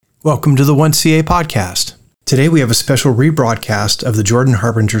Welcome to the 1CA podcast. Today we have a special rebroadcast of the Jordan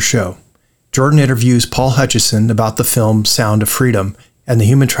Harbinger Show. Jordan interviews Paul Hutchinson about the film Sound of Freedom and the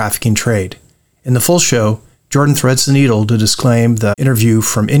human trafficking trade. In the full show, Jordan threads the needle to disclaim the interview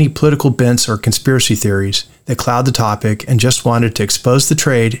from any political bents or conspiracy theories that cloud the topic and just wanted to expose the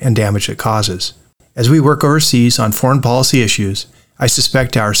trade and damage it causes. As we work overseas on foreign policy issues, I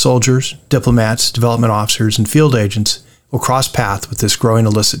suspect our soldiers, diplomats, development officers, and field agents will cross paths with this growing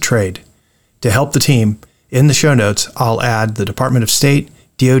illicit trade. To help the team, in the show notes, I'll add the Department of State,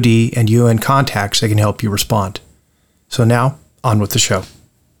 DoD, and UN contacts that can help you respond. So now, on with the show.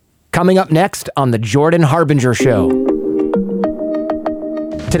 Coming up next on the Jordan Harbinger Show.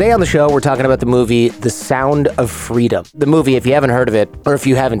 Today on the show, we're talking about the movie The Sound of Freedom. The movie, if you haven't heard of it, or if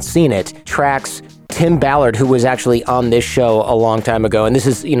you haven't seen it, tracks Tim Ballard, who was actually on this show a long time ago, and this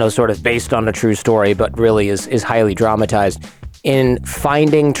is, sort of based on a true story, but really is highly dramatized, in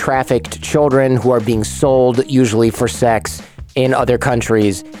finding trafficked children who are being sold, usually for sex, in other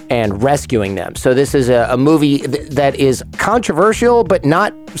countries and rescuing them. So this is a movie that is controversial, but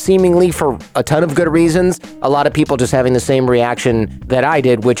not seemingly for a ton of good reasons. A lot of people just having the same reaction that I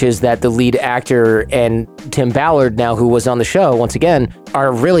did, which is that the lead actor and Tim Ballard, now who was on the show once again,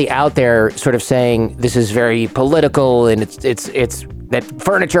 are really out there sort of saying this is very political and it's that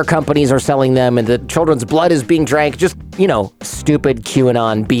furniture companies are selling them and the children's blood is being drank. Just, stupid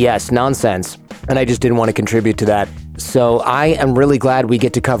QAnon BS nonsense. And I just didn't want to contribute to that. So I am really glad we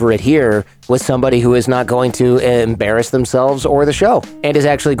get to cover it here with somebody who is not going to embarrass themselves or the show and is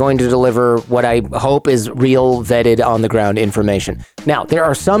actually going to deliver what I hope is real, vetted, on-the-ground information. Now, there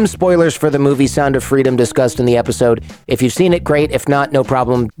are some spoilers for the movie Sound of Freedom discussed in the episode. If you've seen it, great. If not, no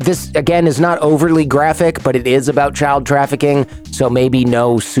problem. This, again, is not overly graphic, but it is about child trafficking, so maybe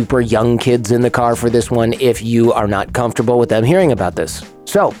no super young kids in the car for this one if you are not comfortable with them hearing about this.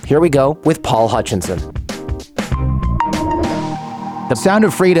 So, here we go with Paul Hutchinson. The Sound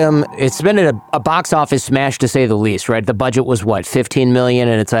of Freedom, it's been a box office smash to say the least, right? The budget was what, 15 million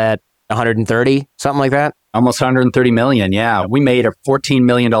and it's at 130, something like that? Almost 130 million, yeah. We made $14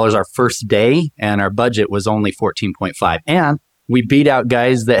 million our first day and our budget was only 14.5. And we beat out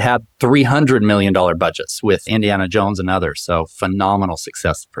guys that had $300 million budgets with Indiana Jones and others. So phenomenal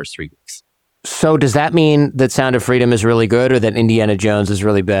success the first 3 weeks. So does that mean that Sound of Freedom is really good or that Indiana Jones is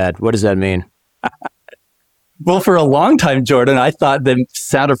really bad? What does that mean? Well, for a long time, Jordan, I thought the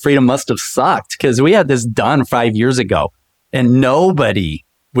Sound of Freedom must have sucked because we had this done 5 years ago and nobody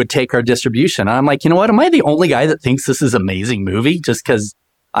would take our distribution. And I'm like, you know what? Am I the only guy that thinks this is an amazing movie just because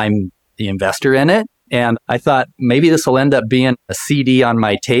I'm the investor in it? And I thought maybe this will end up being a CD on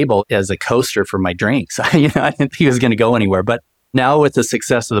my table as a coaster for my drinks. I didn't think it was going to go anywhere. But now with the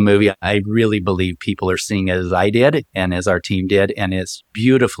success of the movie, I really believe people are seeing it as I did and as our team did. And it's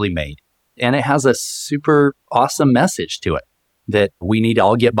beautifully made. And it has a super awesome message to it that we need to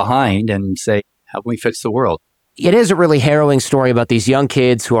all get behind and say, how can we fix the world? It is a really harrowing story about these young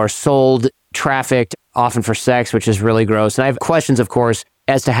kids who are sold, trafficked, often for sex, which is really gross. And I have questions, of course,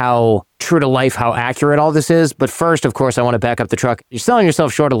 as to how true to life, how accurate all this is. But first, of course, I want to back up the truck. You're selling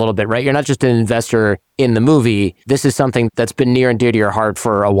yourself short a little bit, right? You're not just an investor in the movie. This is something that's been near and dear to your heart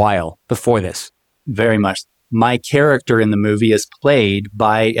for a while before this. Very much. My character in the movie is played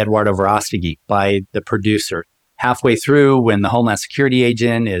by Eduardo Verástegui, by the producer. Halfway through, when the Homeland Security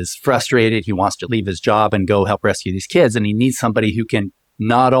agent is frustrated, he wants to leave his job and go help rescue these kids. And he needs somebody who can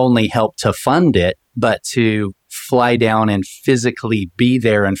not only help to fund it, but to fly down and physically be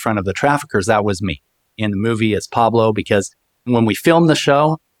there in front of the traffickers. That was me. In the movie, it's Pablo, because when we filmed the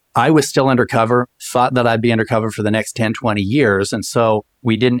show, I was still undercover, thought that I'd be undercover for the next 10, 20 years. And so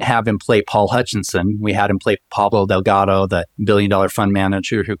we didn't have him play Paul Hutchinson. We had him play Pablo Delgado, the billion-dollar fund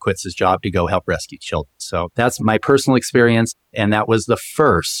manager who quits his job to go help rescue children. So that's my personal experience. And that was the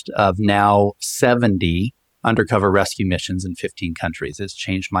first of now 70 undercover rescue missions in 15 countries. It's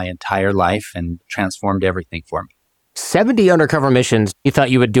changed my entire life and transformed everything for me. 70 undercover missions. You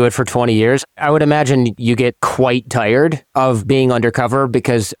thought you would do it for 20 years. I would imagine you get quite tired of being undercover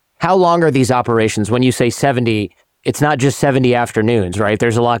because how long are these operations? When you say 70, it's not just 70 afternoons, right?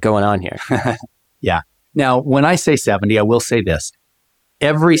 There's a lot going on here. Yeah. Now, when I say 70, I will say this.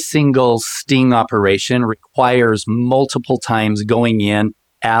 Every single sting operation requires multiple times going in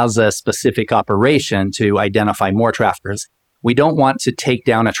as a specific operation to identify more traffickers. We don't want to take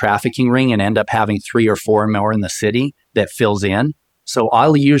down a trafficking ring and end up having 3 or 4 more in the city that fills in. So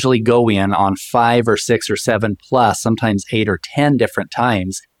I'll usually go in on 5 or 6 or 7 plus, sometimes 8 or 10 different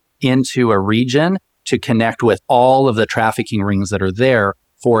times into a region to connect with all of the trafficking rings that are there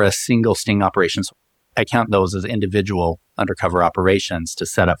for a single sting operation. So I count those as individual undercover operations to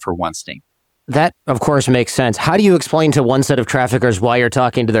set up for one sting. That, of course, makes sense. How do you explain to one set of traffickers why you're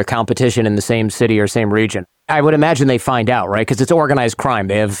talking to their competition in the same city or same region? I would imagine they find out, right? Because it's organized crime.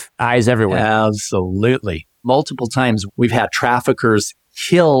 They have eyes everywhere. Absolutely. Multiple times we've had traffickers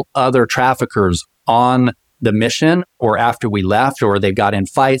kill other traffickers on the mission or after we left, or they've got in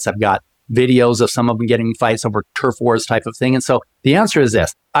fights. I've got videos of some of them getting in fights over turf wars type of thing. And so the answer is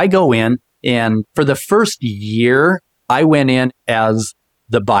this. I go in, and for the first year, I went in as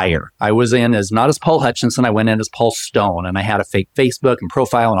the buyer. I was in as not as Paul Hutchinson. I went in as Paul Stone, and I had a fake Facebook and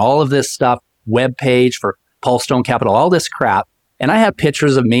profile and all of this stuff, web page for Paul Stone Capital, all this crap. And I had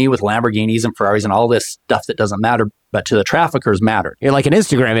pictures of me with Lamborghinis and Ferraris and all this stuff that doesn't matter, but to the traffickers mattered. You're like an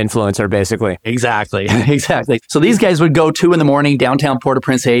Instagram influencer, basically. Exactly. Exactly. So these guys would go 2 a.m, downtown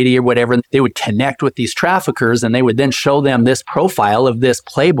Port-au-Prince, Haiti or whatever. And they would connect with these traffickers, and they would then show them this profile of this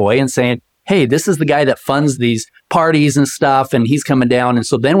playboy and saying, hey, this is the guy that funds these parties and stuff, and he's coming down. And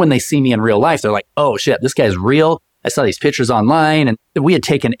so then when they see me in real life, they're like, oh shit, this guy's real. I saw these pictures online, and we had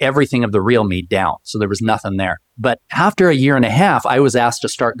taken everything of the real me down. So there was nothing there. But after a year and a half, I was asked to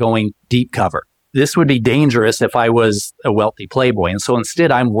start going deep cover. This would be dangerous if I was a wealthy playboy. And so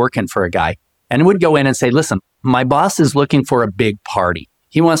instead, I'm working for a guy and would go in and say, listen, my boss is looking for a big party.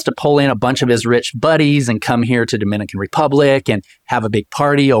 He wants to pull in a bunch of his rich buddies and come here to Dominican Republic and have a big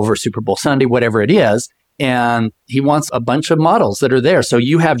party over Super Bowl Sunday, whatever it is. And he wants a bunch of models that are there. So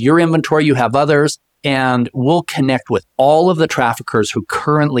you have your inventory, you have others, and we'll connect with all of the traffickers who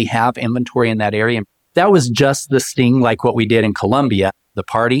currently have inventory in that area. And that was just the sting, like what we did in Colombia, the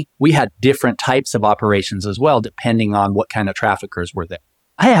party. We had different types of operations as well, depending on what kind of traffickers were there.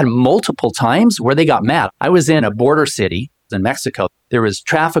 I had multiple times where they got mad. I was in a border city in Mexico. There was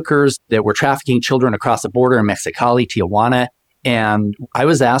traffickers that were trafficking children across the border in Mexicali, Tijuana. And I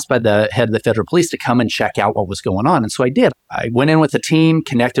was asked by the head of the federal police to come and check out what was going on. And so I did. I went in with a team,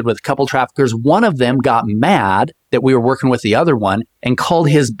 connected with a couple traffickers. One of them got mad that we were working with the other one and called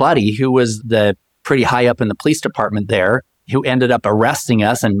his buddy, who was the pretty high up in the police department there, who ended up arresting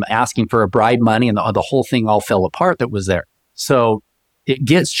us and asking for a bribe money. And the whole thing all fell apart that was there. So it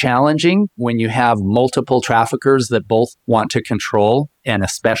gets challenging when you have multiple traffickers that both want to control. And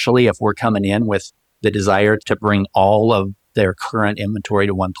especially if we're coming in with the desire to bring all of their current inventory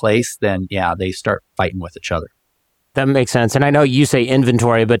to one place, then yeah, they start fighting with each other. That makes sense. And I know you say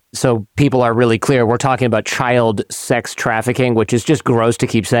inventory, but so people are really clear, we're talking about child sex trafficking, which is just gross to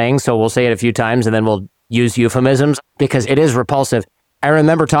keep saying. So we'll say it a few times and then we'll use euphemisms because it is repulsive. I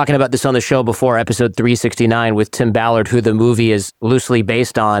remember talking about this on the show before, episode 369 with Tim Ballard, who the movie is loosely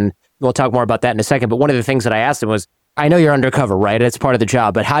based on. We'll talk more about that in a second. But one of the things that I asked him was, I know you're undercover, right? It's part of the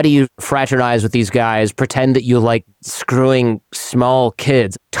job, but how do you fraternize with these guys, pretend that you like screwing small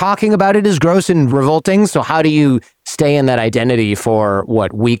kids? Talking about it is gross and revolting. So how do you stay in that identity for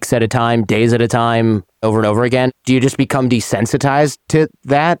weeks at a time, days at a time, over and over again? Do you just become desensitized to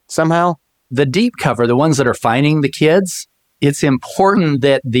that somehow? The deep cover, the ones that are finding the kids, it's important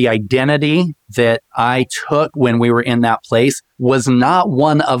that the identity that I took when we were in that place was not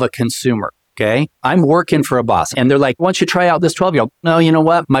one of a consumer. Okay. I'm working for a boss and they're like, why don't you try out this 12-year-old? No, you know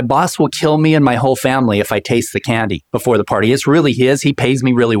what? My boss will kill me and my whole family if I taste the candy before the party. It's really his. He pays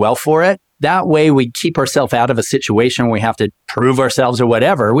me really well for it. That way we keep ourselves out of a situation where we have to prove ourselves or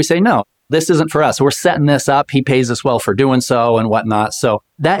whatever. We say, no, this isn't for us. We're setting this up. He pays us well for doing so and whatnot. So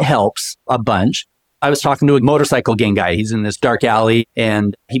that helps a bunch. I was talking to a motorcycle gang guy. He's in this dark alley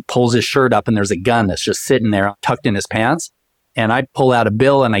and he pulls his shirt up and there's a gun that's just sitting there tucked in his pants. And I pull out a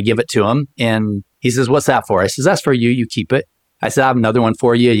bill and I give it to him. And he says, what's that for? I says, that's for you. You keep it. I said, I have another one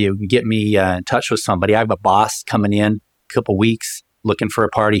for you. You can get me in touch with somebody. I have a boss coming in a couple weeks looking for a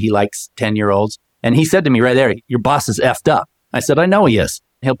party. He likes 10-year-olds. And he said to me right there, your boss is effed up. I said, I know he is.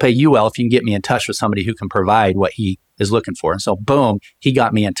 He'll pay you well if you can get me in touch with somebody who can provide what he is looking for. And so boom, he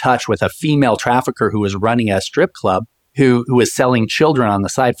got me in touch with a female trafficker who was running a strip club who was selling children on the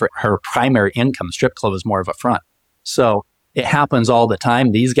side for her primary income. The strip club was more of a front. So it happens all the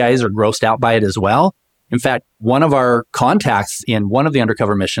time. These guys are grossed out by it as well. In fact, one of our contacts in one of the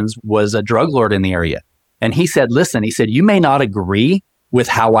undercover missions was a drug lord in the area. And he said, listen, he said, you may not agree with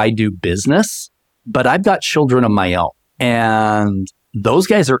how I do business, but I've got children of my own. And those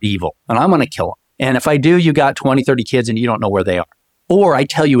guys are evil and I'm going to kill them. And if I do, you got 20, 30 kids and you don't know where they are. Or I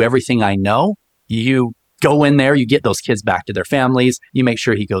tell you everything I know. You go in there, you get those kids back to their families. You make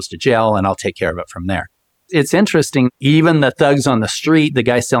sure he goes to jail and I'll take care of it from there. It's interesting. Even the thugs on the street, the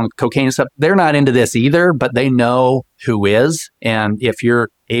guys selling cocaine and stuff, they're not into this either, but they know who is. And if you're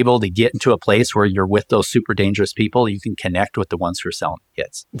able to get into a place where you're with those super dangerous people, you can connect with the ones who are selling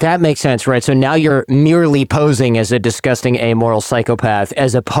kids. That makes sense, right? So now you're merely posing as a disgusting, amoral psychopath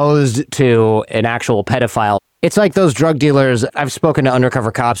as opposed to an actual pedophile. It's like those drug dealers. I've spoken to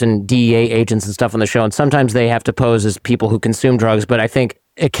undercover cops and DEA agents and stuff on the show, and sometimes they have to pose as people who consume drugs, but I think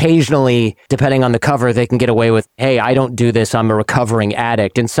occasionally, depending on the cover, they can get away with, hey, I don't do this, I'm a recovering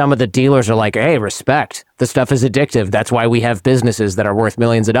addict. And some of the dealers are like, hey, respect. The stuff is addictive. That's why we have businesses that are worth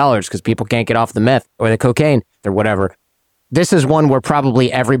millions of dollars, because people can't get off the meth or the cocaine or whatever. This is one where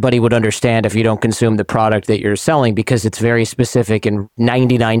probably everybody would understand if you don't consume the product that you're selling, because it's very specific and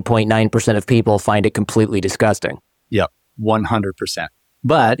 99.9% of people find it completely disgusting. Yep, 100%.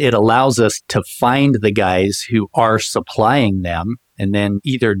 But it allows us to find the guys who are supplying them and then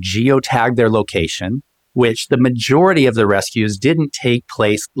either geotag their location, which the majority of the rescues didn't take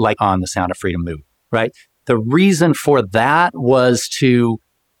place like on the Sound of Freedom movie, right? The reason for that was to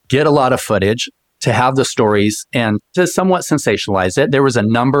get a lot of footage, to have the stories, and to somewhat sensationalize it. There was a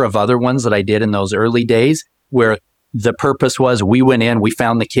number of other ones that I did in those early days where the purpose was we went in, we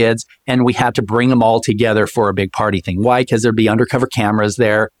found the kids, and we had to bring them all together for a big party thing. Why? Because there'd be undercover cameras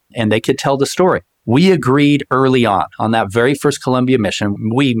there and they could tell the story. We agreed early on that very first Columbia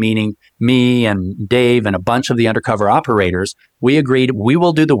mission, we meaning me and Dave and a bunch of the undercover operators, we agreed we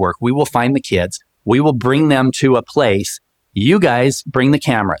will do the work. We will find the kids. We will bring them to a place. You guys bring the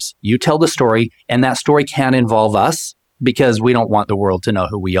cameras. You tell the story, and that story can involve us because we don't want the world to know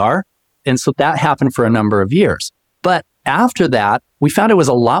who we are. And so that happened for a number of years. But after that, we found it was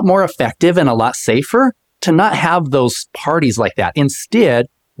a lot more effective and a lot safer to not have those parties like that. Instead,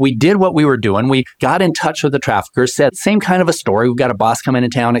 we did what we were doing. We got in touch with the traffickers, said same kind of a story. We've got a boss coming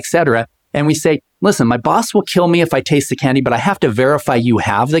in town, etc. And we say, listen, my boss will kill me if I taste the candy, but I have to verify you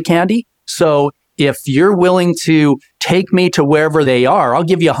have the candy. So if you're willing to take me to wherever they are, I'll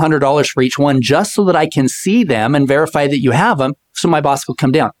give you $100 for each one just so that I can see them and verify that you have them. So my boss will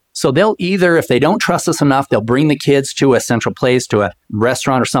come down. So they'll either, if they don't trust us enough, they'll bring the kids to a central place, to a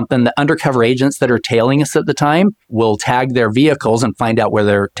restaurant or something. The undercover agents that are tailing us at the time will tag their vehicles and find out where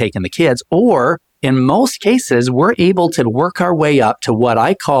they're taking the kids. Or in most cases, we're able to work our way up to what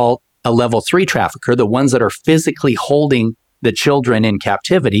I call a level 3 trafficker, the ones that are physically holding the children in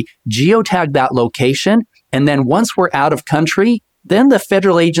captivity, geotag that location. And then once we're out of country, then the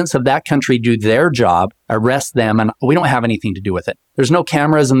federal agents of that country do their job, arrest them, and we don't have anything to do with it. There's no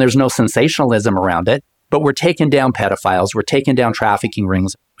cameras and there's no sensationalism around it, but we're taking down pedophiles, we're taking down trafficking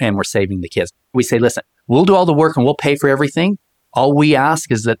rings, and we're saving the kids. We say, listen, we'll do all the work and we'll pay for everything. All we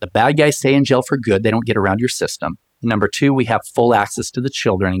ask is that the bad guys stay in jail for good. They don't get around your system. Number 2, we have full access to the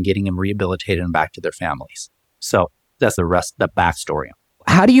children and getting them rehabilitated and back to their families. So that's the backstory.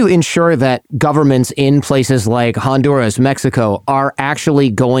 How do you ensure that governments in places like Honduras, Mexico, are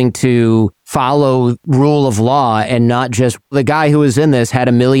actually going to follow rule of law and not just the guy who was in this had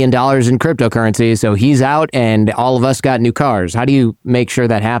 $1 million in cryptocurrency, so he's out and all of us got new cars? How do you make sure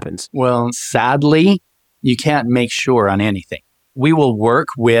that happens? Well, sadly, you can't make sure on anything. We will work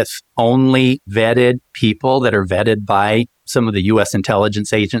with only vetted people that are vetted by some of the U.S.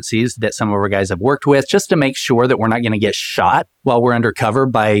 intelligence agencies that some of our guys have worked with, just to make sure that we're not going to get shot while we're undercover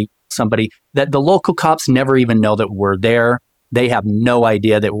by somebody that the local cops never even know that we're there. They have no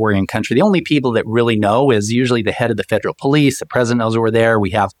idea that we're in country. The only people that really know is usually the head of the federal police. The president knows we're there.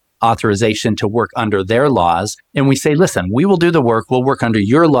 We have authorization to work under their laws. And we say, listen, we will do the work. We'll work under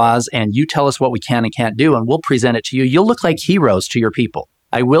your laws and you tell us what we can and can't do and we'll present it to you. You'll look like heroes to your people.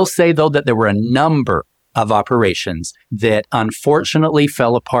 I will say, though, that there were a number of operations that unfortunately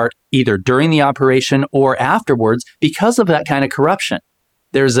fell apart either during the operation or afterwards because of that kind of corruption.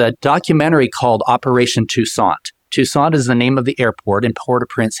 There's a documentary called Operation Toussaint. Toussaint is the name of the airport in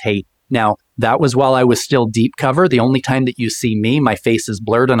Port-au-Prince, Haiti. Now, that was while I was still deep cover. The only time that you see me, my face is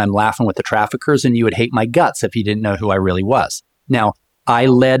blurred and I'm laughing with the traffickers, and you would hate my guts if you didn't know who I really was. Now, I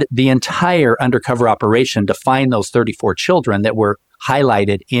led the entire undercover operation to find those 34 children that were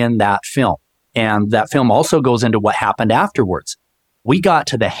highlighted in that film. And that film also goes into what happened afterwards. We got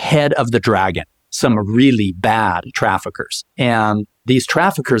to the head of the dragon, some really bad traffickers. And these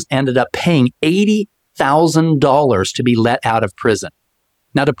traffickers ended up paying $80,000 to be let out of prison.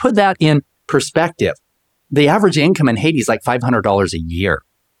 Now, to put that in perspective, the average income in Haiti is like $500 a year.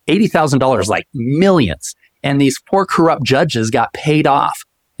 $80,000, like millions. And these poor corrupt judges got paid off.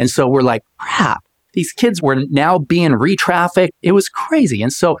 And so we're like, crap, these kids were now being re-trafficked. It was crazy.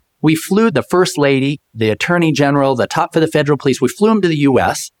 And so we flew the first lady, the attorney general, the top for the federal police. We flew them to the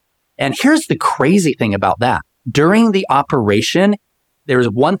U.S. And here's the crazy thing about that. During the operation, there was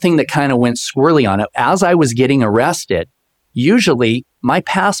one thing that kind of went squirrely on it. As I was getting arrested, usually my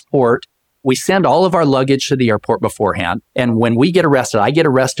passport, we send all of our luggage to the airport beforehand. And when we get arrested, I get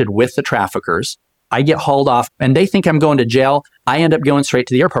arrested with the traffickers. I get hauled off and they think I'm going to jail. I end up going straight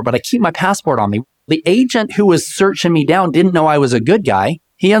to the airport, but I keep my passport on me. The agent who was searching me down didn't know I was a good guy.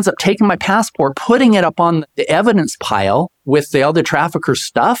 He ends up taking my passport, putting it up on the evidence pile with the other trafficker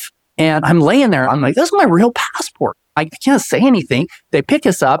stuff. And I'm laying there. I'm like, this is my real passport. I can't say anything. They pick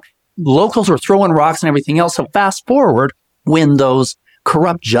us up. Locals were throwing rocks and everything else. So fast forward, when those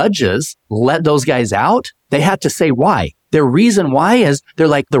corrupt judges let those guys out, they had to say why. Their reason why is they're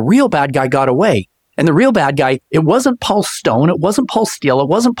like, the real bad guy got away. And the real bad guy, it wasn't Paul Stone. It wasn't Paul Steele. It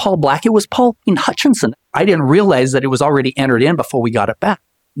wasn't Paul Black. It was Paul Hutchinson. I didn't realize that it was already entered in before we got it back.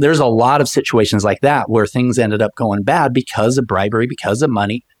 There's a lot of situations like that where things ended up going bad because of bribery, because of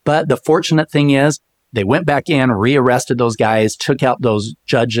money. But the fortunate thing is they went back in, rearrested those guys, took out those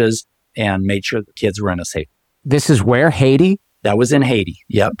judges, and made sure the kids were in a safe. This is where? Haiti? That was in Haiti.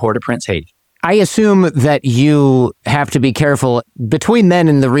 Yep, Port-au-Prince, Haiti. I assume that you have to be careful between then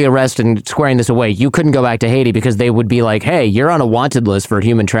and the rearrest and squaring this away. You couldn't go back to Haiti because they would be like, hey, you're on a wanted list for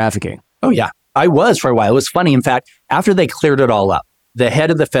human trafficking. Oh, yeah. I was for a while. It was funny. In fact, after they cleared it all up, the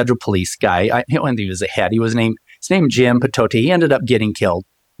head of the federal police guy, I don't think he was a head. His name Jim Patote. He ended up getting killed.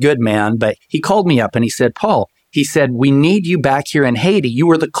 Good man. But he called me up and he said, Paul, he said, we need you back here in Haiti. You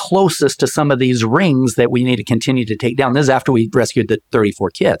were the closest to some of these rings that we need to continue to take down. This is after we rescued the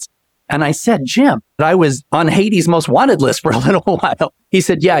 34 kids. And I said, Jim, I was on Haiti's most wanted list for a little while. He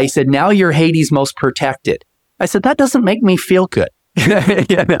said, yeah. He said, now you're Haiti's most protected. I said, that doesn't make me feel good.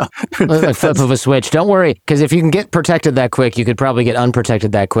 Yeah, no. Like flip of a switch. Don't worry, because if you can get protected that quick, you could probably get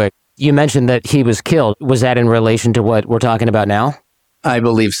unprotected that quick. You mentioned that he was killed. Was that in relation to what we're talking about now? I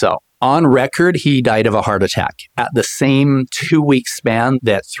believe so. On record, he died of a heart attack at the same 2-week span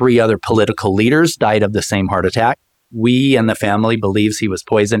that 3 other political leaders died of the same heart attack. We and the family believes he was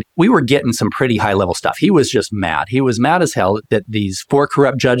poisoned. We were getting some pretty high level stuff. He was just mad. He was mad as hell that these 4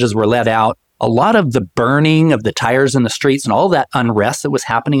 corrupt judges were let out. A lot of the burning of the tires in the streets and all that unrest that was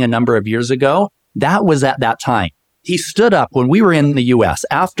happening a number of years ago, that was at that time. He stood up when we were in the U.S.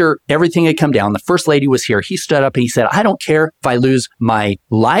 after everything had come down. The first lady was here. He stood up and he said, I don't care if I lose my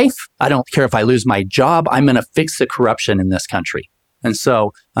life. I don't care if I lose my job. I'm going to fix the corruption in this country. And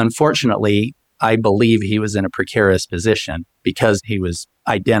so, unfortunately, I believe he was in a precarious position because he was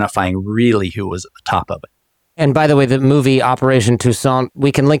identifying really who was at the top of it. And by the way, the movie Operation Toussaint,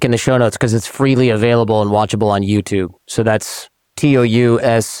 we can link in the show notes because it's freely available and watchable on YouTube. So that's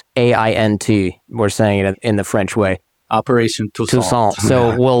Toussaint. We're saying it in the French way. Operation Toussaint.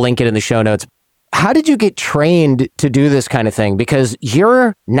 So we'll link it in the show notes. How did you get trained to do this kind of thing? Because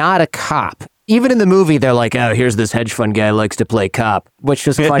you're not a cop. Even in the movie, they're like, oh, here's this hedge fund guy who likes to play cop, which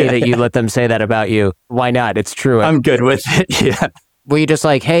is funny that you let them say that about you. Why not? It's true. I'm good with it. Yeah. Were you just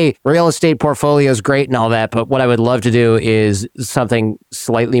like, hey, real estate portfolio is great and all that, but what I would love to do is something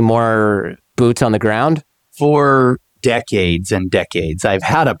slightly more boots on the ground? For decades and decades, I've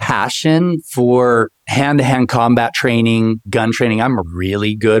had a passion for hand-to-hand combat training, gun training. I'm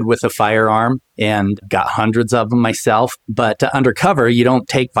really good with a firearm and got hundreds of them myself. But undercover, you don't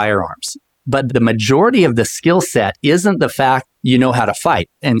take firearms. But the majority of the skill set isn't the fact you know how to fight.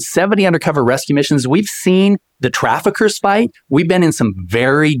 In 70 undercover rescue missions, we've seen the traffickers fight. We've been in some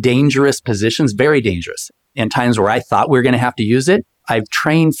very dangerous positions, very dangerous. In times where I thought we were going to have to use it, I've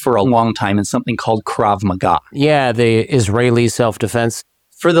trained for a long time in something called Krav Maga. Yeah, the Israeli self-defense.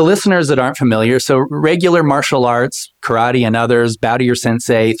 For the listeners that aren't familiar, so regular martial arts, karate and others, bow to your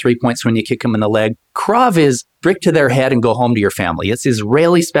sensei, 3 points when you kick them in the leg. Krav is brick to their head and go home to your family. It's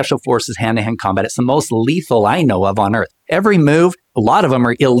Israeli Special Forces hand-to-hand combat. It's the most lethal I know of on earth. Every move, a lot of them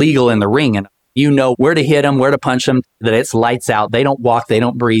are illegal in the ring, and you know where to hit them, where to punch them, that it's lights out. They don't walk, they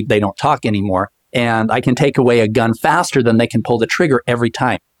don't breathe, they don't talk anymore. And I can take away a gun faster than they can pull the trigger every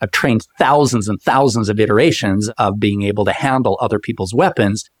time. I've trained thousands and thousands of iterations of being able to handle other people's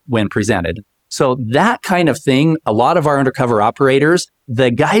weapons when presented. So that kind of thing, a lot of our undercover operators,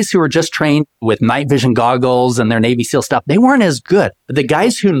 the guys who were just trained with night vision goggles and their Navy SEAL stuff, they weren't as good. But the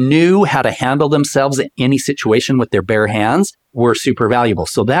guys who knew how to handle themselves in any situation with their bare hands were super valuable.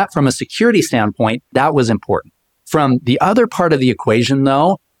 So that, from a security standpoint, that was important. From the other part of the equation,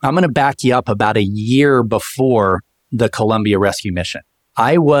 though, I'm going to back you up about a year before the Columbia rescue mission.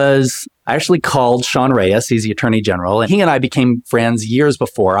 I actually called Sean Reyes, he's the Attorney General, and he and I became friends years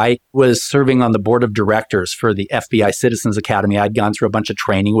before. I was serving on the board of directors for the FBI Citizens Academy. I'd gone through a bunch of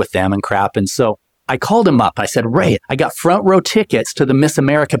training with them and crap. And so I called him up. I said, Ray, I got front row tickets to the Miss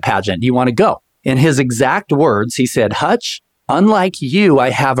America pageant. Do you want to go? In his exact words, he said, Hutch, unlike you,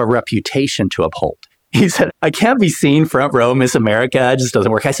 I have a reputation to uphold. He said, I can't be seen front row Miss America. It just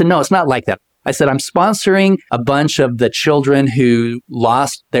doesn't work. I said, no, it's not like that. I said, I'm sponsoring a bunch of the children who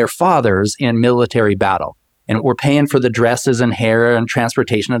lost their fathers in military battle. And we're paying for the dresses and hair and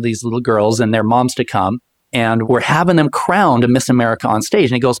transportation of these little girls and their moms to come. And we're having them crowned a Miss America on stage.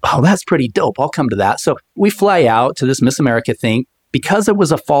 And he goes, oh, that's pretty dope. I'll come to that. So we fly out to this Miss America thing. Because it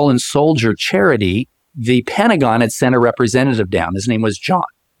was a fallen soldier charity, the Pentagon had sent a representative down. His name was John.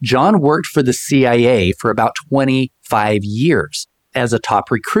 John worked for the CIA for about 25 years as a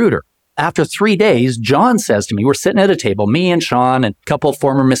top recruiter. After 3 days, John says to me, we're sitting at a table, me and Sean and a couple of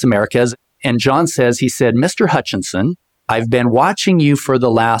former Miss Americas. And John says, he said, Mr. Hutchinson, I've been watching you for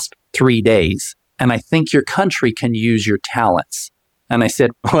the last 3 days, and I think your country can use your talents. And I said,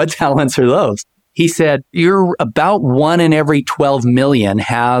 what talents are those? He said, you're about 1 in every 12 million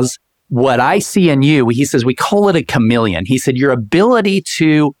has what I see in you. He says, we call it a chameleon. He said, your ability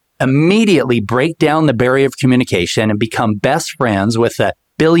to immediately break down the barrier of communication and become best friends with a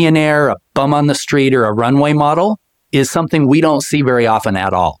billionaire, a bum on the street, or a runway model is something we don't see very often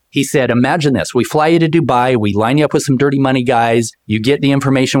at all. He said, imagine this. We fly you to Dubai. We line you up with some dirty money guys. You get the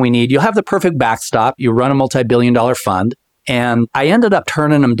information we need. You'll have the perfect backstop. You run a multi-billion-dollar fund. And I ended up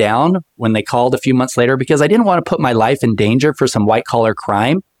turning them down when they called a few months later because I didn't want to put my life in danger for some white-collar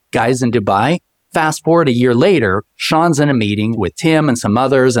crime guys in Dubai. Fast forward a year later, Sean's in a meeting with Tim and some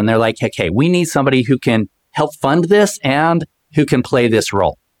others, and they're like, hey, we need somebody who can help fund this and who can play this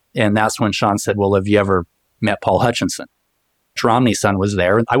role. And that's when Sean said, well, have you ever met Paul Hutchinson? Romney's son was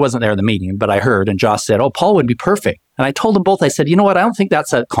there. I wasn't there at the meeting, but I heard. And Josh said, oh, Paul would be perfect. And I told them both, I said, you know what? I don't think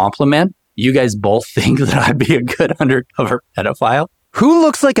that's a compliment. You guys both think that I'd be a good undercover pedophile. Who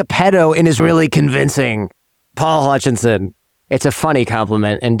looks like a pedo and is really convincing? Paul Hutchinson. It's a funny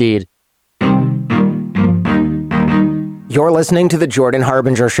compliment, indeed. You're listening to The Jordan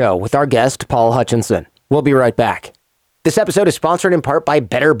Harbinger Show with our guest, Paul Hutchinson. We'll be right back. This episode is sponsored in part by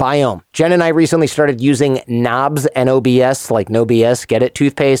Better Biome. Jen and I recently started using Knobs, N-O-B-S, like no BS. Get it?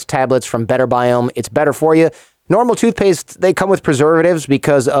 Toothpaste, tablets from Better Biome. It's better for you. Normal toothpaste, they come with preservatives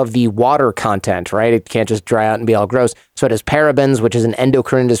because of the water content, right? It can't just dry out and be all gross. So it has parabens, which is an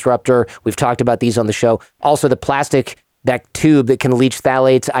endocrine disruptor. We've talked about these on the show. Also, the plastic, that tube that can leach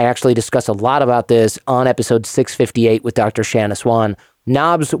phthalates. I actually discuss a lot about this on episode 658 with Dr. Shanna Swan.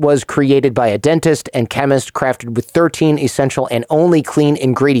 Knobs was created by a dentist and chemist, crafted with 13 essential and only clean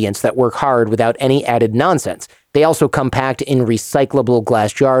ingredients that work hard without any added nonsense. They also come packed in recyclable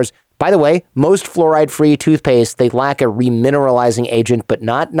glass jars. By the way, most fluoride-free toothpaste, they lack a remineralizing agent, but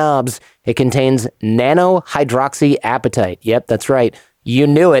not Knobs. It contains nanohydroxyapatite. Yep, that's right. You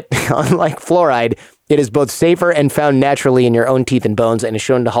knew it. Unlike fluoride, it is both safer and found naturally in your own teeth and bones and is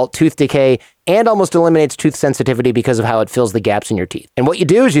shown to halt tooth decay and almost eliminates tooth sensitivity because of how it fills the gaps in your teeth. And what you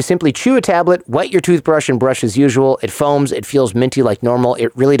do is you simply chew a tablet, wet your toothbrush, and brush as usual. It foams. It feels minty like normal.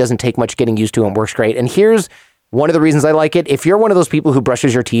 It really doesn't take much getting used to and works great. And here's one of the reasons I like it. If you're one of those people who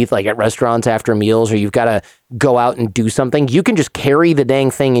brushes your teeth like at restaurants after meals or you've got to go out and do something, you can just carry the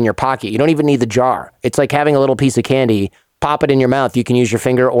dang thing in your pocket. You don't even need the jar. It's like having a little piece of candy. Pop it in your mouth. You can use your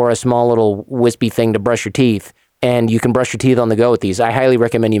finger or a small little wispy thing to brush your teeth, and you can brush your teeth on the go with these. I highly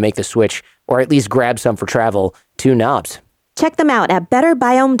recommend you make the switch or at least grab some for travel to Knobs. Check them out at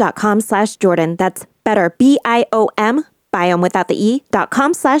betterbiome.com/Jordan. That's better, B-I-O-M, biome without the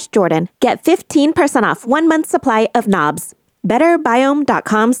E.com/Jordan. Get 15% off 1 month supply of Knobs.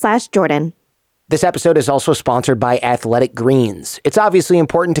 betterbiome.com/Jordan. This episode is also sponsored by Athletic Greens. It's obviously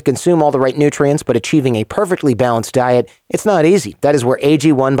important to consume all the right nutrients, but achieving a perfectly balanced diet, it's not easy. That is where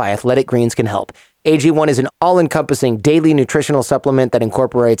AG1 by Athletic Greens can help. AG1 is an all-encompassing daily nutritional supplement that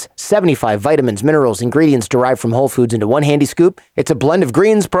incorporates 75 vitamins, minerals, ingredients derived from whole foods into one handy scoop. It's a blend of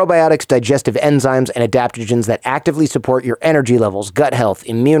greens, probiotics, digestive enzymes, and adaptogens that actively support your energy levels, gut health,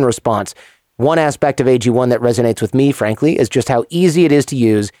 immune response. One aspect of AG1 that resonates with me, frankly, is just how easy it is to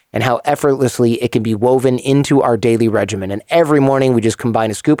use and how effortlessly it can be woven into our daily regimen. And every morning we just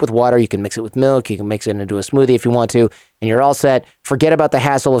combine a scoop with water. You can mix it with milk. You can mix it into a smoothie if you want to, and you're all set. Forget about the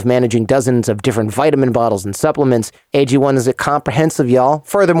hassle of managing dozens of different vitamin bottles and supplements. AG1 is comprehensive, y'all.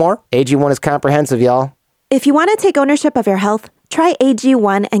 Furthermore, AG1 is comprehensive, y'all. If you want to take ownership of your health, try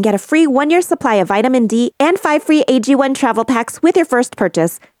AG1 and get a free 1-year supply of vitamin D and 5 free AG1 travel packs with your first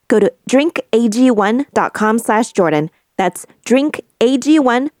purchase. Go to drinkag1.com/Jordan. That's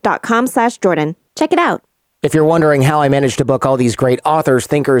drinkag1.com/Jordan. Check it out. If you're wondering how I manage to book all these great authors,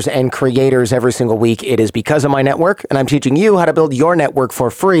 thinkers, and creators every single week, it is because of my network, and I'm teaching you how to build your network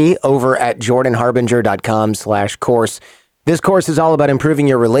for free over at jordanharbinger.com/course. This course is all about improving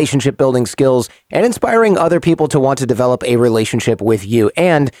your relationship building skills and inspiring other people to want to develop a relationship with you.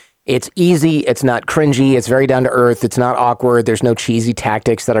 And it's easy, it's not cringy, it's very down to earth, it's not awkward, there's no cheesy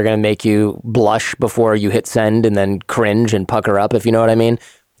tactics that are going to make you blush before you hit send and then cringe and pucker up, if you know what I mean.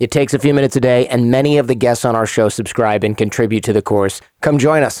 It takes a few minutes a day, and many of the guests on our show subscribe and contribute to the course. Come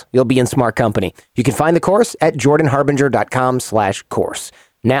join us. You'll be in smart company. You can find the course at jordanharbinger.com/course.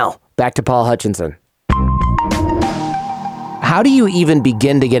 Now, back to Paul Hutchinson. How do you even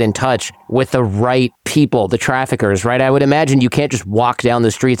begin to get in touch with the right people, the traffickers, right? I would imagine you can't just walk down the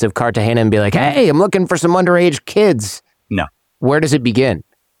streets of Cartagena and be like, hey, I'm looking for some underage kids. No. Where does it begin?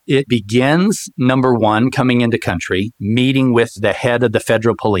 It begins, number one, coming into country, meeting with the head of the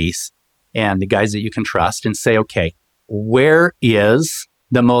federal police and the guys that you can trust and say, okay, where is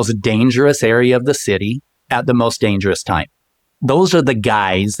the most dangerous area of the city at the most dangerous time? Those are the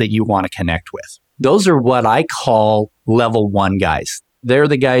guys that you want to connect with. Those are what I call level one guys. They're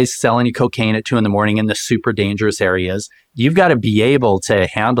the guys selling you cocaine at 2 a.m. in the super dangerous areas. You've got to be able to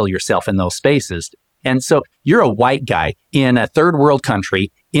handle yourself in those spaces. And so you're a white guy in a third world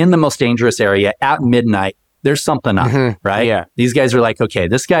country in the most dangerous area at midnight. There's something up, right? Yeah. These guys are like, okay,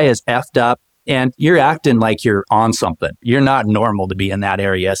 this guy is effed up and you're acting like you're on something. You're not normal to be in that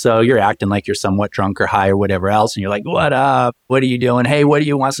area. So you're acting like you're somewhat drunk or high or whatever else. And you're like, what up? What are you doing? Hey, what do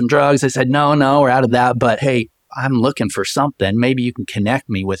you want? Some drugs? I said, no, we're out of that. But hey, I'm looking for something. Maybe you can connect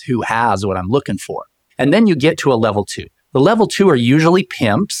me with who has what I'm looking for. And then you get to a level 2. The level 2 are usually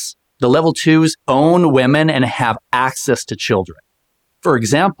pimps. The level 2s own women and have access to children. For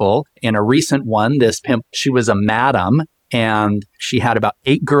example, in a recent one, this pimp, she was a madam and she had about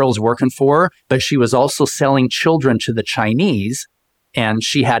 8 girls working for her, but she was also selling children to the Chinese. And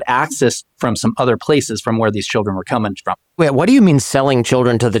she had access from some other places from where these children were coming from. Wait, what do you mean selling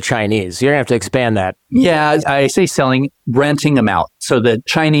children to the Chinese? You're going to have to expand that. Yeah, I say selling, renting them out. So the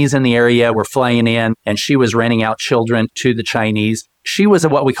Chinese in the area were flying in and she was renting out children to the Chinese. She was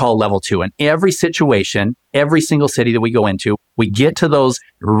at what we call level 2. In every situation, every single city that we go into, we get to those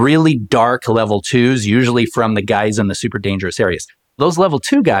really dark level 2s, usually from the guys in the super dangerous areas. Those level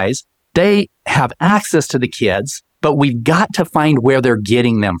 2 guys, they have access to the kids, but we've got to find where they're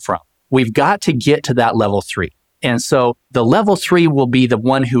getting them from. We've got to get to that level 3. And so the level 3 will be the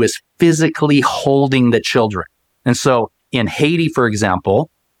one who is physically holding the children. And so in Haiti, for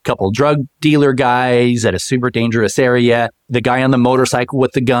example, a couple drug dealer guys at a super dangerous area, the guy on the motorcycle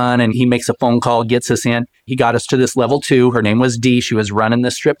with the gun, and he makes a phone call, gets us in. He got us to this level 2. Her name was Dee. She was running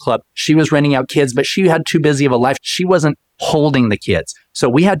the strip club. She was renting out kids, but she had too busy of a life. She wasn't holding the kids. So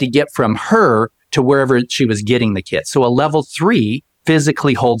we had to get from her to wherever she was getting the kids. So a level 3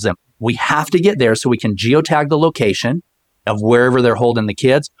 physically holds them. We have to get there so we can geotag the location of wherever they're holding the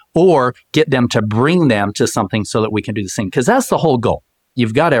kids or get them to bring them to something so that we can do the same. Because that's the whole goal.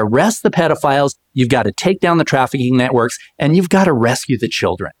 You've got to arrest the pedophiles, you've got to take down the trafficking networks, and you've got to rescue the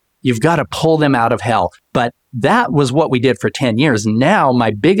children. You've got to pull them out of hell. But that was what we did for 10 years. Now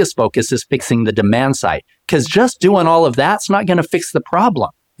my biggest focus is fixing the demand side. Because just doing all of that's not going to fix the problem.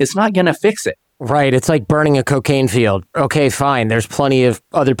 It's not going to fix it. Right. It's like burning a cocaine field. Okay, fine. There's plenty of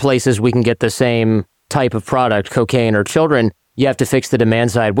other places we can get the same type of product, cocaine or children. You have to fix the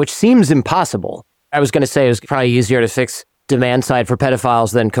demand side, which seems impossible. I was going to say it was probably easier to fix demand side for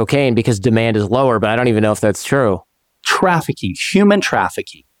pedophiles than cocaine because demand is lower, but I don't even know if that's true. Trafficking, human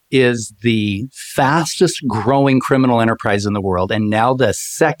trafficking, is the fastest growing criminal enterprise in the world and now the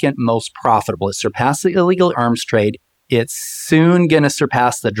second most profitable. It surpassed the illegal arms trade. It's soon going to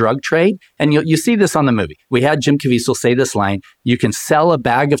surpass the drug trade. And you see this on the movie. We had Jim Caviezel say this line, you can sell a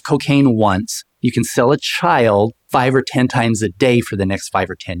bag of cocaine once, you can sell a child 5 or 10 times a day for the next 5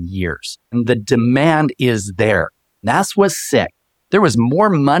 or 10 years. And the demand is there. That's what's sick. There was more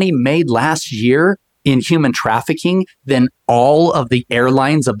money made last year in human trafficking than all of the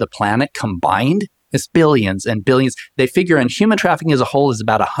airlines of the planet combined. It's billions and billions. They figure in human trafficking as a whole is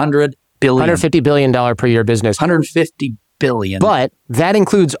about $100 billion. $150 billion per year business. $150 billion. But that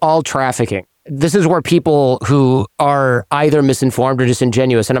includes all trafficking. This is where people who are either misinformed or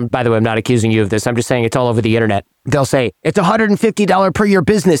disingenuous, and by the way, I'm not accusing you of this, I'm just saying it's all over the internet. They'll say, it's $150 per year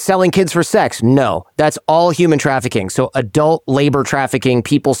business selling kids for sex. No, that's all human trafficking. So adult labor trafficking,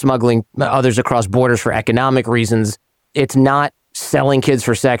 people smuggling others across borders for economic reasons. It's not selling kids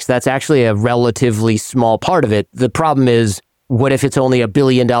for sex. That's actually a relatively small part of it. The problem is, what if it's only $1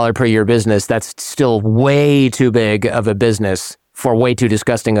 billion per year business? That's still way too big of a business for way too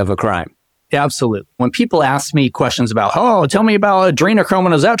disgusting of a crime. Absolutely. When people ask me questions about, oh, tell me about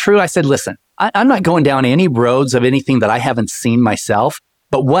adrenochrome, is that true? I said, listen, I'm not going down any roads of anything that I haven't seen myself,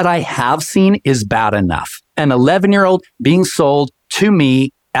 but what I have seen is bad enough. An 11-year-old being sold to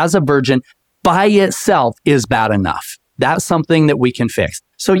me as a virgin by itself is bad enough. That's something that we can fix.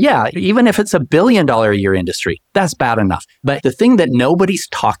 So yeah, even if it's $1 billion a year industry, that's bad enough. But the thing that nobody's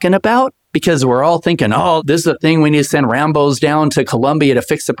talking about, because we're all thinking, oh, this is a thing we need to send Rambos down to Colombia to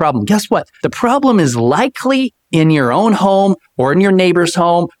fix the problem. Guess what? The problem is likely in your own home or in your neighbor's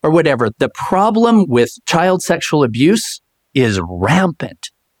home or whatever. The problem with child sexual abuse is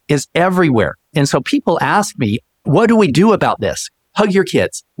rampant, is everywhere. And so people ask me, what do we do about this? Hug your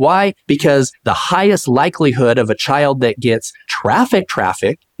kids. Why? Because the highest likelihood of a child that gets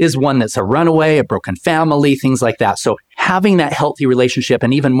trafficked is one that's a runaway, a broken family, things like that. So having that healthy relationship,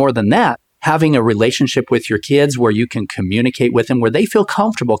 and even more than that, having a relationship with your kids where you can communicate with them, where they feel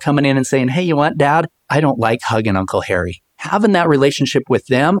comfortable coming in and saying, hey, you know what, Dad? I don't like hugging Uncle Harry. Having that relationship with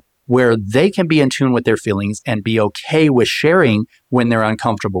them where they can be in tune with their feelings and be okay with sharing when they're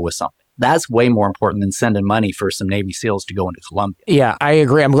uncomfortable with something. That's way more important than sending money for some Navy SEALs to go into Colombia. Yeah, I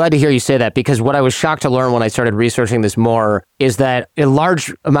agree. I'm glad to hear you say that, because what I was shocked to learn when I started researching this more is that a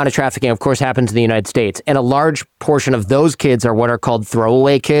large amount of trafficking, of course, happens in the United States. And a large portion of those kids are what are called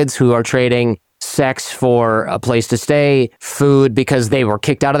throwaway kids, who are trading sex for a place to stay, food because they were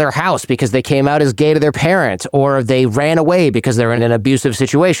kicked out of their house because they came out as gay to their parents, or they ran away because they're in an abusive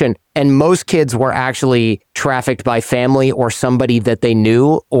situation. And most kids were actually trafficked by family or somebody that they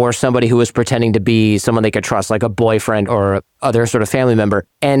knew, or somebody who was pretending to be someone they could trust, like a boyfriend or other sort of family member.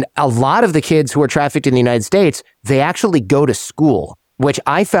 And a lot of the kids who are trafficked in the United States, they actually go to school, which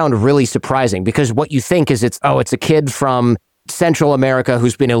I found really surprising, because what you think is it's a kid from Central America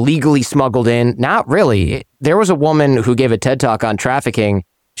who's been illegally smuggled in. Not really. There was a woman who gave a TED Talk on trafficking.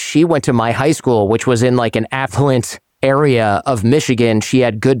 She went to my high school, which was in like an affluent area of Michigan. She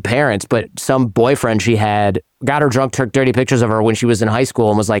had good parents, but some boyfriend she had got her drunk, took dirty pictures of her when she was in high school,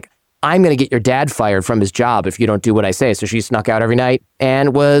 and was like, I'm going to get your dad fired from his job if you don't do what I say. So she snuck out every night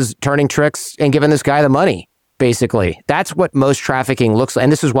and was turning tricks and giving this guy the money, basically. That's what most trafficking looks like.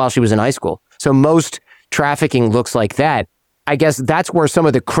 And this is while she was in high school. So most trafficking looks like that. I guess that's where some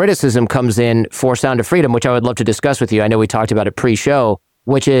of the criticism comes in for Sound of Freedom, which I would love to discuss with you. I know we talked about it pre-show,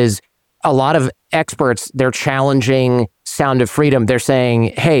 which is a lot of experts, they're challenging Sound of Freedom. They're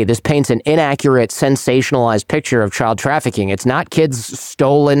saying, hey, this paints an inaccurate, sensationalized picture of child trafficking. It's not kids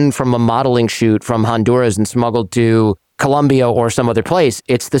stolen from a modeling shoot from Honduras and smuggled to Colombia or some other place.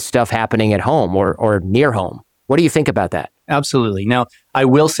 It's the stuff happening at home or near home. What do you think about that? Absolutely. Now, I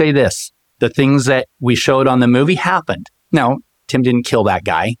will say this. The things that we showed on the movie happened. Now, Tim didn't kill that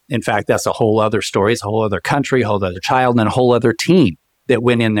guy. In fact, that's a whole other story. It's a whole other country, a whole other child, and a whole other team that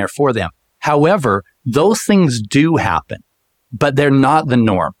went in there for them. However, those things do happen, but they're not the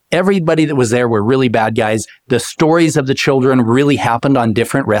norm. Everybody that was there were really bad guys. The stories of the children really happened on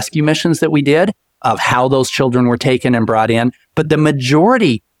different rescue missions that we did of how those children were taken and brought in. But the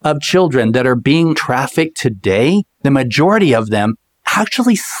majority of children that are being trafficked today, the majority of them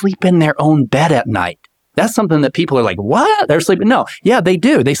actually sleep in their own bed at night. That's something that people are like, what? They're sleeping? No. Yeah, they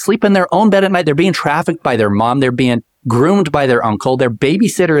do. They sleep in their own bed at night. They're being trafficked by their mom. They're being groomed by their uncle. Their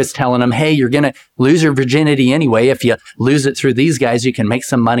babysitter is telling them, hey, you're going to lose your virginity anyway. If you lose it through these guys, you can make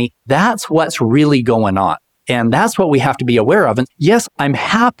some money. That's what's really going on. And that's what we have to be aware of. And yes, I'm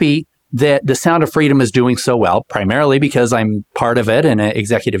happy that the Sound of Freedom is doing so well, primarily because I'm part of it and an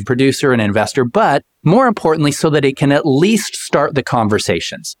executive producer and investor, but more importantly, so that it can at least start the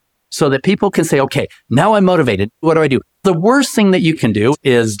conversations. So that people can say, okay, now I'm motivated. What do? The worst thing that you can do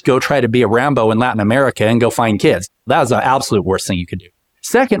is go try to be a Rambo in Latin America and go find kids. That's the absolute worst thing you can do.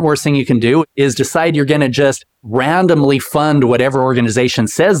 Second worst thing you can do is decide you're going to just randomly fund whatever organization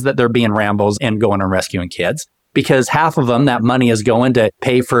says that they're being Rambos and going and rescuing kids. Because half of them, that money is going to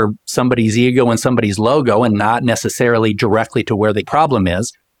pay for somebody's ego and somebody's logo and not necessarily directly to where the problem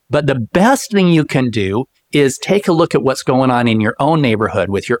is. But the best thing you can do is take a look at what's going on in your own neighborhood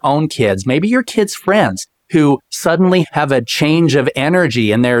with your own kids, maybe your kids' friends who suddenly have a change of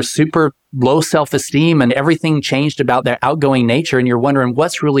energy and they're super low self-esteem and everything changed about their outgoing nature. And you're wondering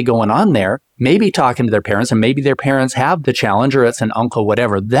what's really going on there. Maybe talking to their parents, and maybe their parents have the challenge or it's an uncle,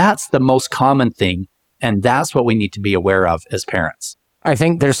 whatever. That's the most common thing. And that's what we need to be aware of as parents. I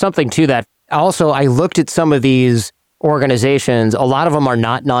think there's something to that. Also, I looked at some of these organizations. A lot of them are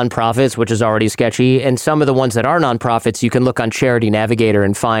not nonprofits, which is already sketchy. And some of the ones that are nonprofits, you can look on Charity Navigator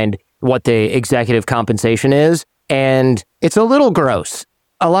and find what the executive compensation is. And it's a little gross.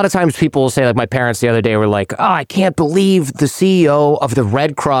 A lot of times people will say, like my parents the other day were like, oh, I can't believe the CEO of the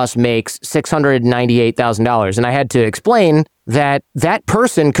Red Cross makes $698,000. And I had to explain that that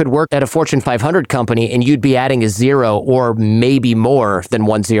person could work at a Fortune 500 company and you'd be adding a zero or maybe more than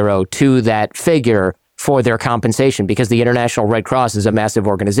 10 to that figure for their compensation, because the International Red Cross is a massive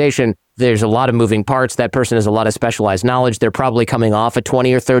organization. There's a lot of moving parts. That person has a lot of specialized knowledge. They're probably coming off a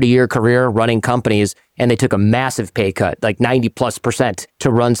 20 or 30 year career running companies, and they took a massive pay cut, like 90+%, to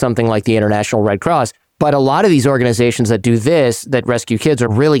run something like the International Red Cross. But a lot of these organizations that do this, that rescue kids, are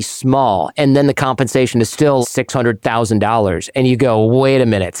really small. And then the compensation is still $600,000. And you go, wait a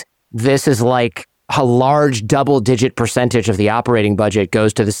minute, this is like a large double-digit percentage of the operating budget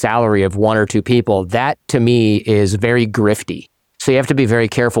goes to the salary of one or two people. That, to me, is very grifty. So you have to be very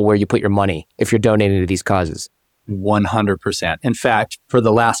careful where you put your money if you're donating to these causes. 100%. In fact, for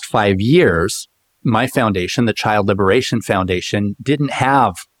the last 5 years, my foundation, the Child Liberation Foundation, didn't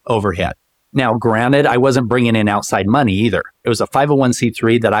have overhead. Now, granted, I wasn't bringing in outside money either. It was a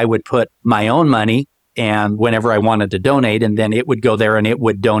 501c3 that I would put my own money and whenever I wanted to donate, and then it would go there and it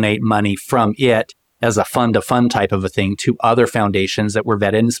would donate money from it as a fund-to-fund type of a thing to other foundations that were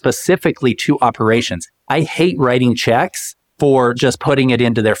vetted, and specifically to operations. I hate writing checks for just putting it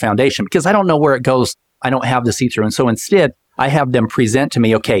into their foundation because I don't know where it goes. I don't have the see-through. And so instead, I have them present to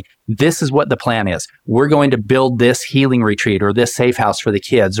me, okay, this is what the plan is. We're going to build this healing retreat or this safe house for the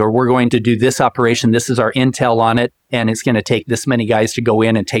kids, or we're going to do this operation. This is our intel on it, and it's going to take this many guys to go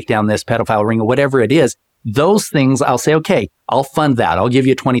in and take down this pedophile ring or whatever it is. Those things, I'll say, okay, I'll fund that. I'll give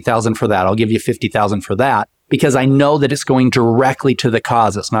you $20,000 for that. I'll give you $50,000 for that, because I know that it's going directly to the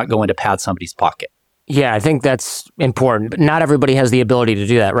cause. It's not going to pad somebody's pocket. Yeah, I think that's important. But not everybody has the ability to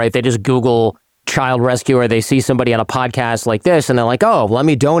do that, right? They just Google child rescue, or they see somebody on a podcast like this and they're like, oh, let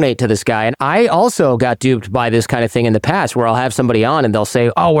me donate to this guy. And I also got duped by this kind of thing in the past, where I'll have somebody on and they'll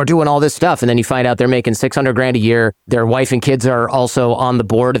say, oh, we're doing all this stuff. And then you find out they're making $600,000 a year. Their wife and kids are also on the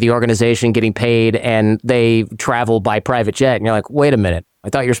board of the organization getting paid, and they travel by private jet. And you're like, wait a minute, I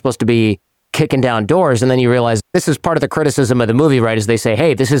thought you're supposed to be kicking down doors. And then you realize this is part of the criticism of the movie, right? Is they say,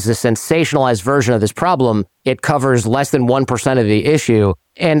 hey, this is a sensationalized version of this problem. It covers less than 1% of the issue.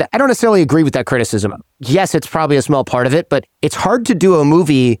 And I don't necessarily agree with that criticism. Yes, it's probably a small part of it, but it's hard to do a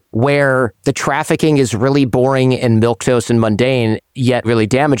movie where the trafficking is really boring and milquetoast and mundane, yet really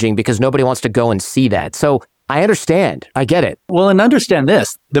damaging, because nobody wants to go and see that. So I understand. I get it. Well, and understand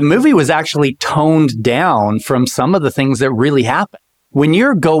this, the movie was actually toned down from some of the things that really happened. When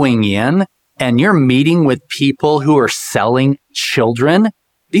you're going in and you're meeting with people who are selling children,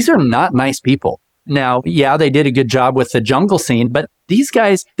 these are not nice people. Now, yeah, they did a good job with the jungle scene, but these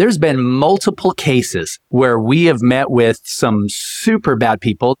guys, there's been multiple cases where we have met with some super bad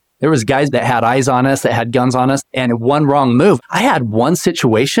people. There was guys that had eyes on us, that had guns on us, and one wrong move. I had one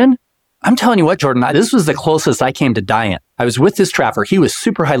situation. I'm telling you what, Jordan, this was the closest I came to dying. I was with this trafficker. He was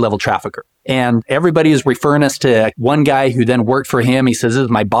super high-level trafficker. And everybody is referring us to one guy who then worked for him. He says, this is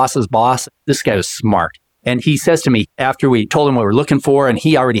my boss's boss. This guy was smart. And he says to me, after we told him what we were looking for, and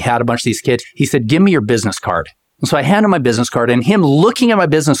he already had a bunch of these kids, he said, give me your business card. And so I handed him my business card, and him looking at my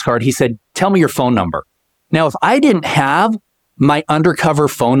business card, he said, tell me your phone number. Now, if I didn't have my undercover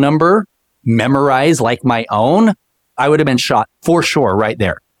phone number memorized like my own, I would have been shot for sure right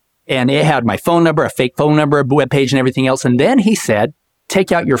there. And it had my phone number, a fake phone number, a webpage, and everything else. And then he said,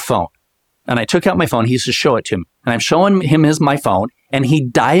 take out your phone. And I took out my phone. He used to show it to him. And I'm showing him my phone, and he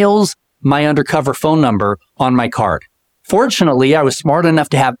dials my undercover phone number on my card. Fortunately, I was smart enough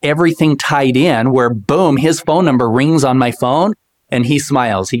to have everything tied in where, boom, his phone number rings on my phone, and he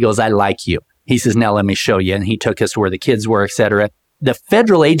smiles. He goes, I like you. He says, now let me show you. And he took us to where the kids were, etc. The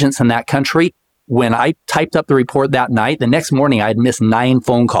federal agents in that country, when I typed up the report that night, the next morning I had missed 9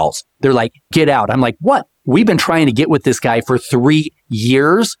 phone calls. They're like, get out. I'm like, what? We've been trying to get with this guy for 3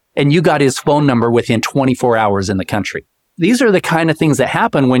 years, and you got his phone number within 24 hours in the country. These are the kind of things that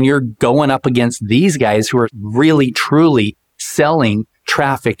happen when you're going up against these guys who are really, truly selling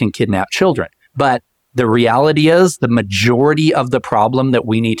trafficked and kidnapped children. But the reality is the majority of the problem that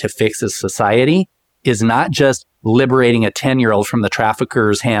we need to fix as society is not just liberating a 10-year-old from the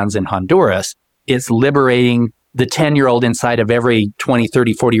trafficker's hands in Honduras. It's liberating the 10-year-old inside of every 20,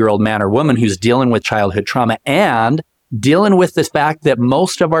 30, 40-year-old man or woman who's dealing with childhood trauma and dealing with the fact that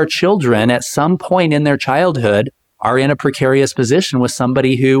most of our children at some point in their childhood are in a precarious position with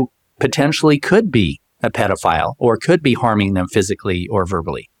somebody who potentially could be a pedophile or could be harming them physically or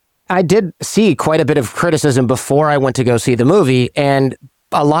verbally. I did see quite a bit of criticism before I went to go see the movie, and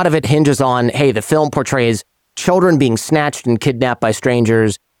a lot of it hinges on, hey, the film portrays children being snatched and kidnapped by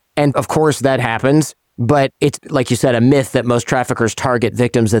strangers, and of course that happens. But it's, like you said, a myth that most traffickers target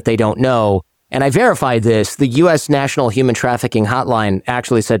victims that they don't know. And I verified this. The U.S. National Human Trafficking Hotline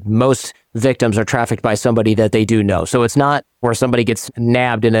actually said most victims are trafficked by somebody that they do know. So it's not where somebody gets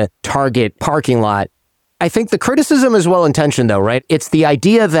nabbed in a Target parking lot. I think the criticism is well-intentioned, though, right? It's the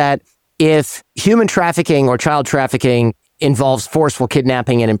idea that if human trafficking or child trafficking involves forceful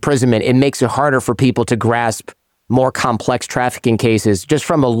kidnapping and imprisonment, it makes it harder for people to grasp more complex trafficking cases. Just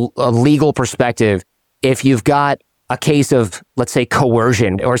from a legal perspective, if you've got a case of, let's say,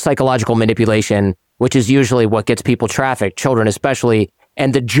 coercion or psychological manipulation, which is usually what gets people trafficked, children especially,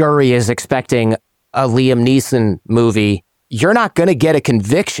 and the jury is expecting a Liam Neeson movie, you're not going to get a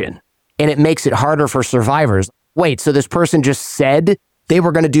conviction. And it makes it harder for survivors. Wait, so this person just said they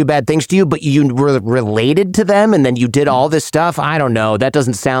were going to do bad things to you, but you were related to them and then you did all this stuff? I don't know. That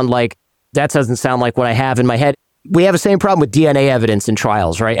doesn't sound like what I have in my head. We have the same problem with DNA evidence in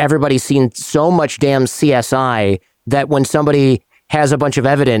trials, right? Everybody's seen so much damn CSI that when somebody has a bunch of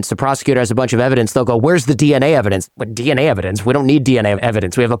evidence, the prosecutor has a bunch of evidence, they'll go, where's the DNA evidence? What DNA evidence? We don't need DNA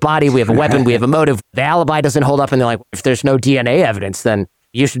evidence. We have a body, we have a weapon, we have a motive. The alibi doesn't hold up, and they're like, if there's no DNA evidence, then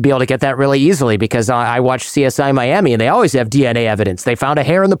you should be able to get that really easily, because I watch CSI Miami and they always have DNA evidence. They found a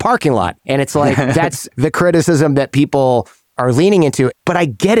hair in the parking lot. And it's like, that's the criticism that people are leaning into. But I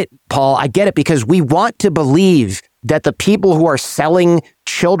get it, Paul. I get it, because we want to believe that the people who are selling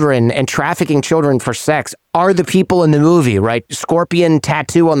children and trafficking children for sex are the people in the movie, right? Scorpion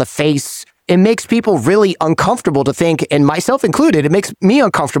tattoo on the face. It makes people really uncomfortable to think, and myself included, it makes me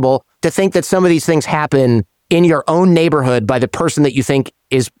uncomfortable to think that some of these things happen in your own neighborhood by the person that you think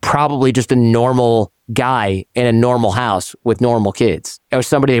is probably just a normal guy in a normal house with normal kids, or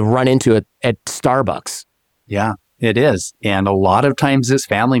somebody they run into at Starbucks. Yeah, it is. And a lot of times it's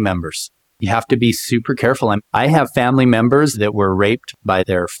family members. You have to be super careful. I have family members that were raped by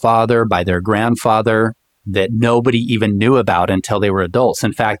their father, by their grandfather, that nobody even knew about until they were adults.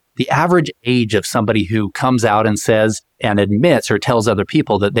 In fact, the average age of somebody who comes out and says and admits or tells other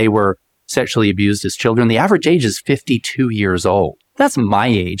people that they were sexually abused as children, the average age is 52 years old. That's my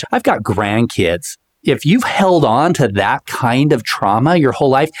age. I've got grandkids. If you've held on to that kind of trauma your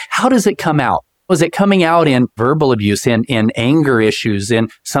whole life, how does it come out? Was it coming out in verbal abuse, in anger issues, in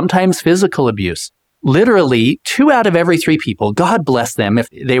sometimes physical abuse? Literally, 2 out of every 3 people, God bless them, if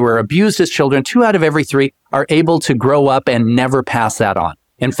they were abused as children, 2 out of every 3 are able to grow up and never pass that on.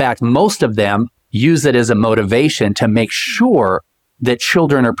 In fact, most of them use it as a motivation to make sure that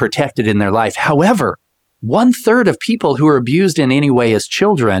children are protected in their life. However, 1/3 of people who are abused in any way as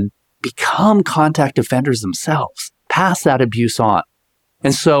children become contact offenders themselves, pass that abuse on.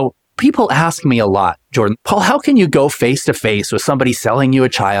 And so people ask me a lot, Jordan, Paul, how can you go face to face with somebody selling you a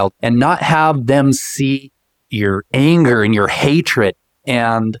child and not have them see your anger and your hatred?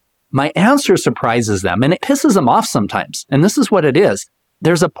 And my answer surprises them, and it pisses them off sometimes. And this is what it is.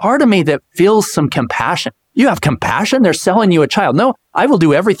 There's a part of me that feels some compassion. You have compassion? They're selling you a child. No, I will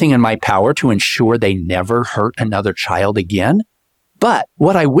do everything in my power to ensure they never hurt another child again. But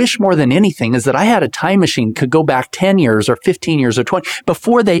what I wish more than anything is that I had a time machine, could go back 10 years or 15 years or 20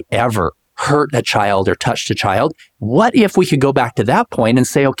 before they ever hurt a child or touched a child. What if we could go back to that point and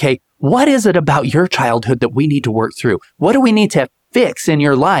say, okay, what is it about your childhood that we need to work through? What do we need to fix in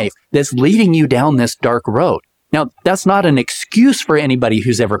your life that's leading you down this dark road? Now, that's not an excuse for anybody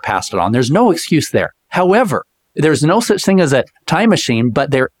who's ever passed it on. There's no excuse there. However, there's no such thing as a time machine,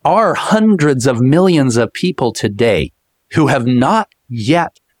 but there are hundreds of millions of people today who have not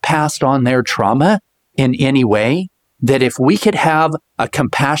yet passed on their trauma in any way, that if we could have a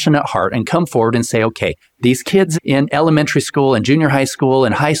compassionate heart and come forward and say, okay, these kids in elementary school and junior high school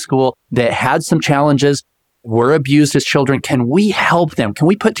and high school that had some challenges, were abused as children, can we help them? Can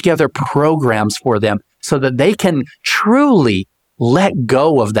we put together programs for them so that they can truly let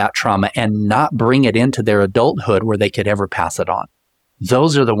go of that trauma and not bring it into their adulthood where they could ever pass it on?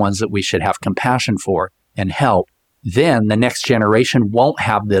 Those are the ones that we should have compassion for and help. Then the next generation won't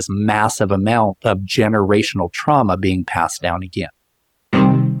have this massive amount of generational trauma being passed down again.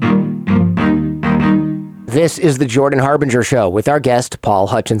 This is the Jordan Harbinger Show with our guest, Paul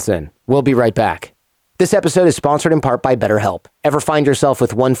Hutchinson. We'll be right back. This episode is sponsored in part by BetterHelp. Ever find yourself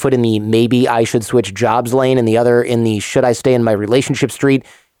with one foot in the maybe I should switch jobs lane and the other in the should I stay in my relationship street,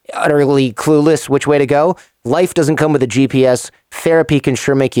 utterly clueless which way to go? Life doesn't come with a GPS. Therapy can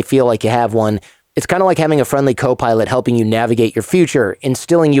sure make you feel like you have one. It's kind of like having a friendly co-pilot helping you navigate your future,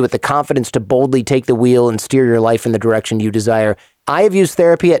 instilling you with the confidence to boldly take the wheel and steer your life in the direction you desire. I have used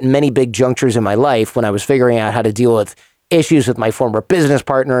therapy at many big junctures in my life when I was figuring out how to deal with issues with my former business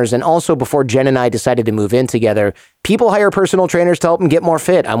partners, and also before Jen and I decided to move in together, people hire personal trainers to help them get more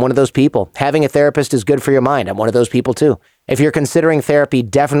fit. I'm one of those people. Having a therapist is good for your mind. I'm one of those people too. If you're considering therapy,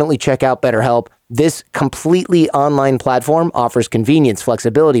 definitely check out BetterHelp. This completely online platform offers convenience,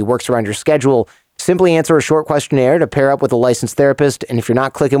 flexibility, works around your schedule. Simply answer a short questionnaire to pair up with a licensed therapist, and if you're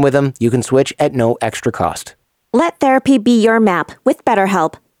not clicking with them, you can switch at no extra cost. Let therapy be your map with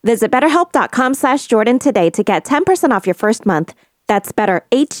BetterHelp. Visit BetterHelp.com/Jordan today to get 10% off your first month. That's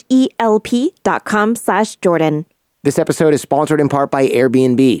BetterHelp.com/Jordan. This episode is sponsored in part by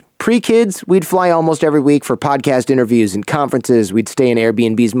Airbnb. Pre-kids, we'd fly almost every week for podcast interviews and conferences. We'd stay in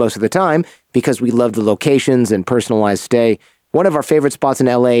Airbnbs most of the time because we loved the locations and personalized stay. One of our favorite spots in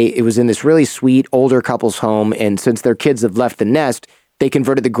LA, it was in this really sweet older couple's home, and since their kids have left the nest, they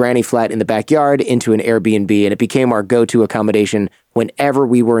converted the granny flat in the backyard into an Airbnb, and it became our go-to accommodation whenever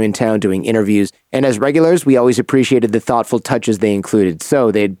we were in town doing interviews. And as regulars, we always appreciated the thoughtful touches they included.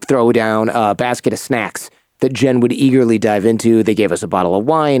 So they'd throw down a basket of snacks that Jen would eagerly dive into. They gave us a bottle of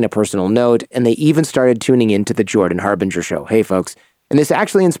wine, a personal note, and they even started tuning into the Jordan Harbinger Show. Hey, folks. And this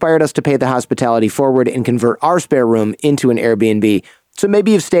actually inspired us to pay the hospitality forward and convert our spare room into an Airbnb. So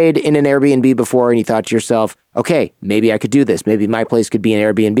maybe you've stayed in an Airbnb before and you thought to yourself, okay, maybe I could do this. Maybe my place could be an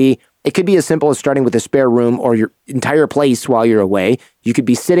Airbnb. It could be as simple as starting with a spare room or your entire place while you're away. You could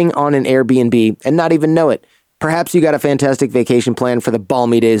be sitting on an Airbnb and not even know it. Perhaps you got a fantastic vacation plan for the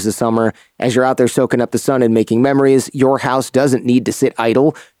balmy days of summer. As you're out there soaking up the sun and making memories, your house doesn't need to sit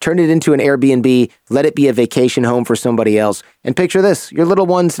idle. Turn it into an Airbnb. Let it be a vacation home for somebody else. And picture this, your little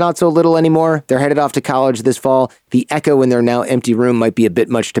one's not so little anymore. They're headed off to college this fall. The echo in their now empty room might be a bit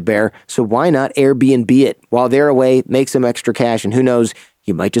much to bear. So why not Airbnb it? While they're away, make some extra cash, and who knows,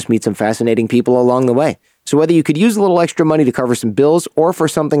 you might just meet some fascinating people along the way. So whether you could use a little extra money to cover some bills or for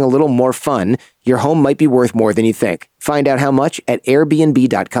something a little more fun, your home might be worth more than you think. Find out how much at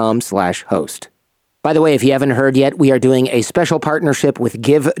airbnb.com/host. By the way, if you haven't heard yet, we are doing a special partnership with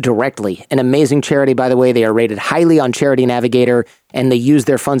Give Directly, an amazing charity, by the way. They are rated highly on Charity Navigator, and they use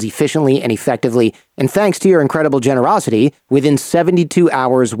their funds efficiently and effectively. And thanks to your incredible generosity, within 72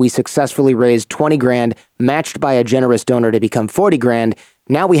 hours, we successfully raised 20 grand, matched by a generous donor to become 40 grand.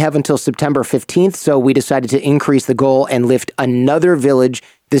 Now we have until September 15th, so we decided to increase the goal and lift another village,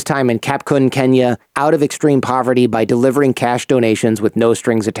 this time in Kapkun, Kenya, out of extreme poverty by delivering cash donations with no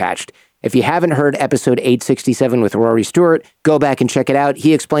strings attached. If you haven't heard episode 867 with Rory Stewart, go back and check it out.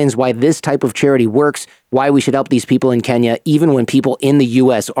 He explains why this type of charity works, why we should help these people in Kenya, even when people in the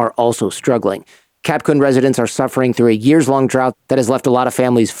U.S. are also struggling. Kapkun residents are suffering through a years-long drought that has left a lot of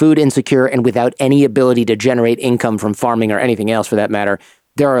families food insecure and without any ability to generate income from farming or anything else for that matter.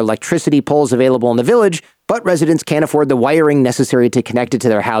 There are electricity poles available in the village, but residents can't afford the wiring necessary to connect it to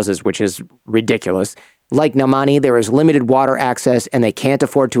their houses, which is ridiculous. Like Namani, there is limited water access, and they can't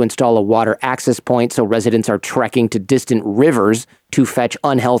afford to install a water access point, so residents are trekking to distant rivers to fetch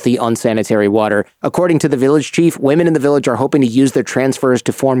unhealthy, unsanitary water. According to the village chief, women in the village are hoping to use their transfers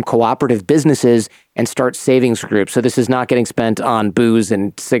to form cooperative businesses and start savings groups, so this is not getting spent on booze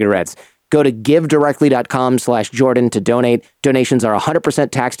and cigarettes. Go to givedirectly.com/Jordan to donate. Donations are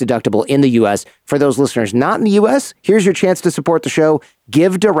 100% tax deductible in the U.S. For those listeners not in the U.S., here's your chance to support the show.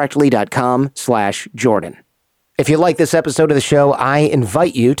 Givedirectly.com/Jordan. If you like this episode of the show, I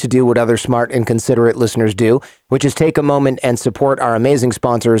invite you to do what other smart and considerate listeners do, which is take a moment and support our amazing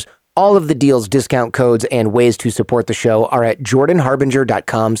sponsors. All of the deals, discount codes, and ways to support the show are at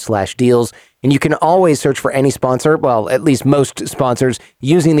jordanharbinger.com/deals. And you can always search for any sponsor, well, at least most sponsors,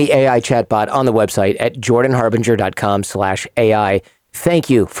 using the AI chatbot on the website at jordanharbinger.com/AI. Thank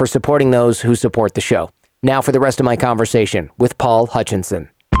you for supporting those who support the show. Now for the rest of my conversation with Paul Hutchinson.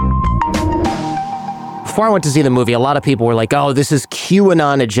 Before I went to see the movie, a lot of people were like, oh, this is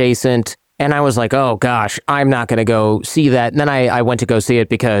QAnon adjacent. And I was like, oh gosh, I'm not going to go see that. And then I went to go see it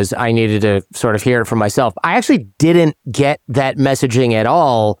because I needed to sort of hear it for myself. I actually didn't get that messaging at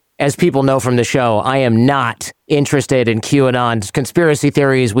all. As people know from the show, I am not interested in QAnon's conspiracy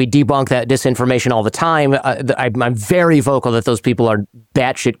theories. We debunk that disinformation all the time. I'm very vocal that those people are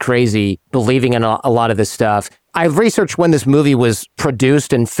batshit crazy, believing in a lot of this stuff. I've researched when this movie was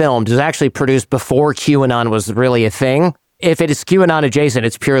produced and filmed. It was actually produced before QAnon was really a thing. If it is QAnon adjacent,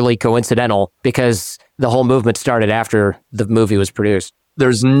 it's purely coincidental because the whole movement started after the movie was produced.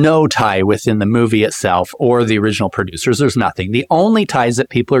 There's no tie within the movie itself or the original producers. There's nothing. The only ties that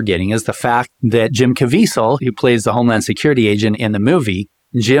people are getting is the fact that Jim Caviezel, who plays the Homeland Security agent in the movie,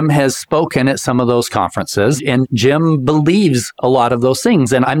 Jim has spoken at some of those conferences, and Jim believes a lot of those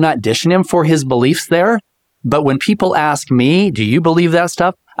things. And I'm not dishing him for his beliefs there. But when people ask me, do you believe that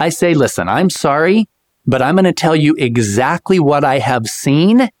stuff? I say, listen, I'm sorry, but I'm going to tell you exactly what I have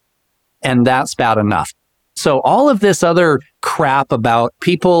seen, and that's bad enough. So all of this other crap about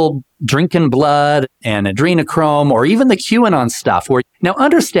people drinking blood and adrenochrome, or even the QAnon stuff, now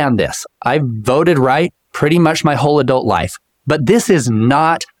understand this, I've voted right pretty much my whole adult life, but this is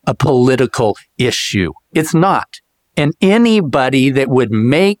not a political issue. It's not. And anybody that would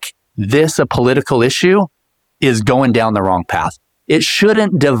make this a political issue is going down the wrong path. It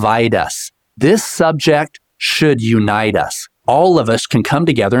shouldn't divide us. This subject should unite us. All of us can come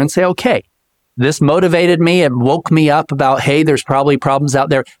together and say, okay, this motivated me. It woke me up about, hey, there's probably problems out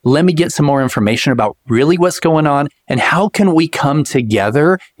there. Let me get some more information about really what's going on and how can we come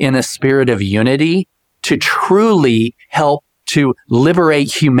together in a spirit of unity to truly help to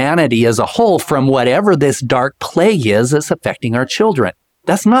liberate humanity as a whole from whatever this dark plague is that's affecting our children.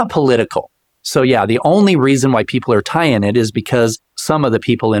 That's not political. So yeah, the only reason why people are tying it is because some of the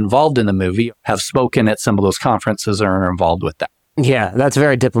people involved in the movie have spoken at some of those conferences or are involved with that. Yeah, that's a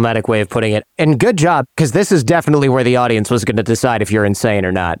very diplomatic way of putting it. And good job, because this is definitely where the audience was going to decide if you're insane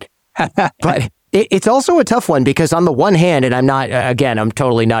or not. But it's also a tough one because on the one hand, and I'm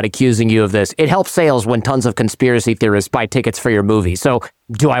totally not accusing you of this, it helps sales when tons of conspiracy theorists buy tickets for your movie. So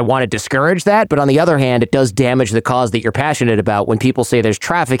do I want to discourage that? But on the other hand, it does damage the cause that you're passionate about when people say there's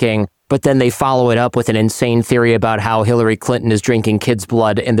trafficking, but then they follow it up with an insane theory about how Hillary Clinton is drinking kids'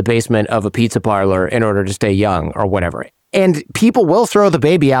 blood in the basement of a pizza parlor in order to stay young or whatever. And people will throw the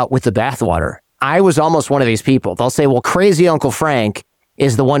baby out with the bathwater. I was almost one of these people. They'll say, well, crazy Uncle Frank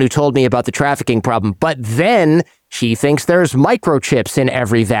is the one who told me about the trafficking problem. But then she thinks there's microchips in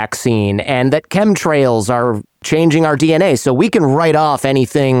every vaccine and that chemtrails are changing our DNA. So we can write off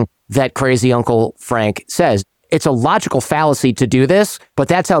anything that crazy Uncle Frank says. It's a logical fallacy to do this, but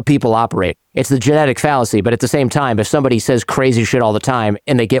that's how people operate. It's the genetic fallacy. But at the same time, if somebody says crazy shit all the time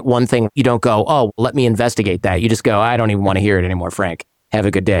and they get one thing, you don't go, oh, let me investigate that. You just go, I don't even want to hear it anymore, Frank. Have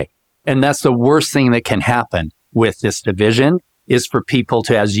a good day. And that's the worst thing that can happen with this division is for people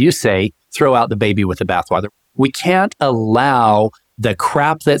to, as you say, throw out the baby with the bathwater. We can't allow the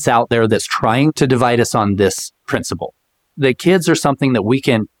crap that's out there that's trying to divide us on this principle. The kids are something that we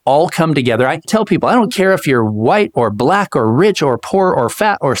can all come together. I tell people, I don't care if you're white or black or rich or poor or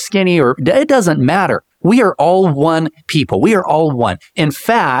fat or skinny, or it doesn't matter. We are all one people. We are all one. In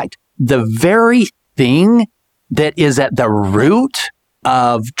fact, the very thing that is at the root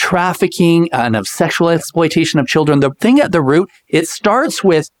of trafficking and of sexual exploitation of children, the thing at the root, it starts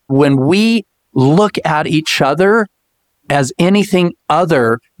with when we look at each other as anything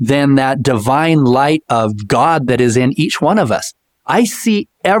other than that divine light of God that is in each one of us. I see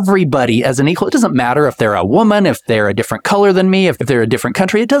everybody as an equal. It doesn't matter if they're a woman, if they're a different color than me, if they're a different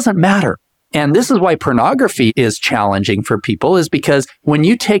country. It doesn't matter. And this is why pornography is challenging for people, is because when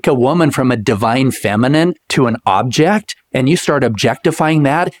you take a woman from a divine feminine to an object and you start objectifying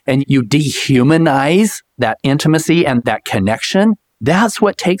that and you dehumanize that intimacy and that connection, that's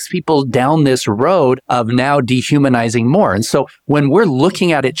what takes people down this road of now dehumanizing more. And so when we're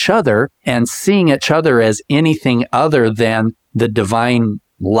looking at each other and seeing each other as anything other than the divine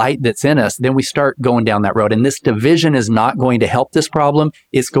light that's in us, then we start going down that road. And this division is not going to help this problem.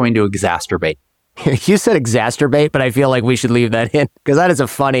 It's going to exacerbate. You said exacerbate, but I feel like we should leave that in because that is a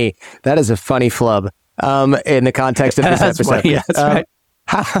funny flub in the context of this episode. Funny, yeah, that's right.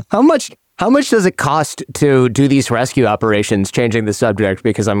 How much does it cost to do these rescue operations? Changing the subject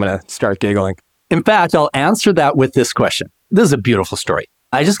because I'm going to start giggling. In fact, I'll answer that with this question. This is a beautiful story.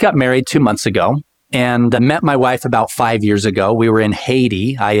 I just got married 2 months ago and I met my wife about 5 years ago. We were in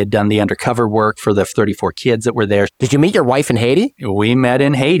Haiti. I had done the undercover work for the 34 kids that were there. Did you meet your wife in Haiti? We met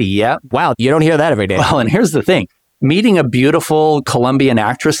in Haiti, yeah. Wow, you don't hear that every day. Well, and here's the thing. Meeting a beautiful Colombian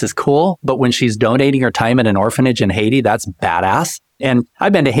actress is cool, but when she's donating her time at an orphanage in Haiti, that's badass. And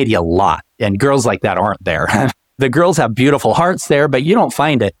I've been to Haiti a lot, and girls like that aren't there. The girls have beautiful hearts there, but you don't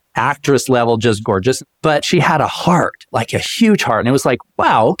find it actress level just gorgeous. But she had a heart, like a huge heart. And it was like,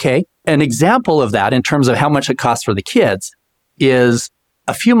 wow, okay. An example of that in terms of how much it costs for the kids is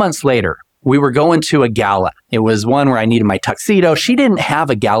a few months later, we were going to a gala. It was one where I needed my tuxedo. She didn't have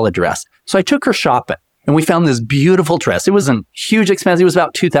a gala dress. So I took her shopping and we found this beautiful dress. It wasn't huge expense. It was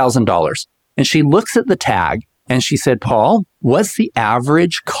about $2,000. And she looks at the tag and she said, Paul, what's the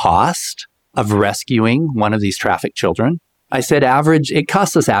average cost of rescuing one of these trafficked children? I said, it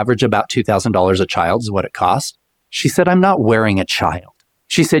costs us average about $2,000 a child is what it costs. She said, I'm not wearing a child.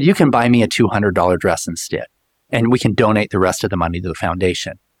 She said, you can buy me a $200 dress instead, and we can donate the rest of the money to the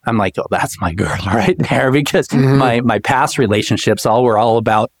foundation. I'm like, oh, that's my girl right there, because my past relationships were all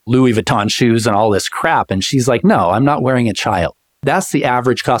about Louis Vuitton shoes and all this crap. And she's like, no, I'm not wearing a child. That's the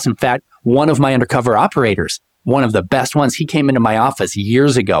average cost. In fact, one of my undercover operators, one of the best ones, he came into my office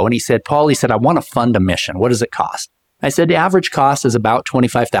years ago and he said, Paul, he said, I want to fund a mission. What does it cost? I said, the average cost is about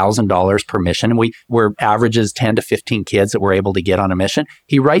 $25,000 per mission. And we're averages 10 to 15 kids that we're able to get on a mission.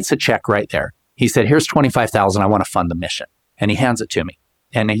 He writes a check right there. He said, here's $25,000. I want to fund the mission. And he hands it to me.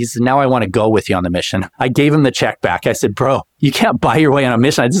 And he said, now I want to go with you on the mission. I gave him the check back. I said, bro, you can't buy your way on a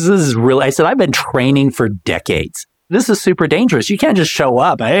mission. This is real. I said, I've been training for decades. This is super dangerous. You can't just show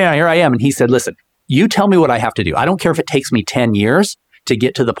up. Hey, here I am. And he said, listen, you tell me what I have to do. I don't care if it takes me 10 years to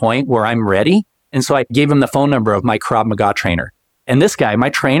get to the point where I'm ready. And so I gave him the phone number of my Krav Maga trainer. And this guy, my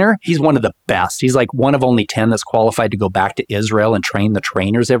trainer, he's one of the best. He's like one of only 10 that's qualified to go back to Israel and train the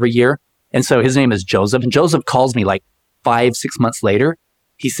trainers every year. And so his name is Joseph. And Joseph calls me like 5-6 months later.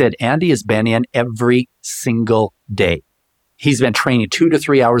 He said, Andy has been in every single day. He's been training 2 to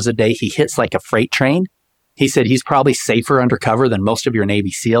 3 hours a day. He hits like a freight train. He said he's probably safer undercover than most of your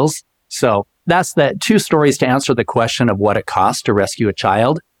Navy SEALs. So that's the 2 stories to answer the question of what it costs to rescue a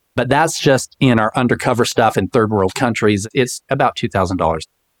child. But that's just in our undercover stuff in third world countries. It's about $2,000.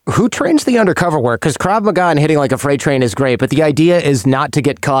 Who trains the undercover work? Because Krav Maga and hitting like a freight train is great, but the idea is not to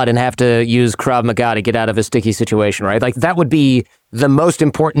get caught and have to use Krav Maga to get out of a sticky situation, right? Like that would be the most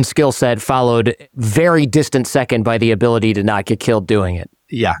important skill set, followed very distant second by the ability to not get killed doing it.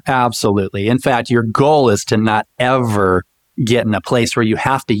 Yeah, absolutely. In fact, your goal is to not ever get in a place where you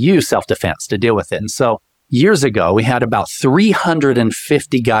have to use self-defense to deal with it. And so years ago, we had about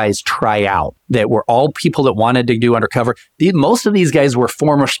 350 guys try out that were all people that wanted to do undercover. Most of these guys were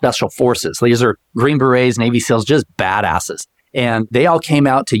former special forces. These are Green Berets, Navy SEALs, just badasses. And they all came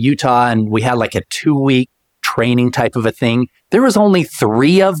out to Utah and we had like a 2-week training type of a thing. There was only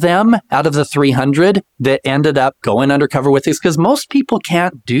 3 of them out of the 300 that ended up going undercover with us because most people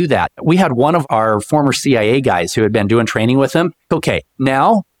can't do that. We had one of our former CIA guys who had been doing training with him. Okay,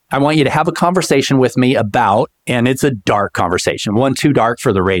 now I want you to have a conversation with me about, and it's a dark conversation, one too dark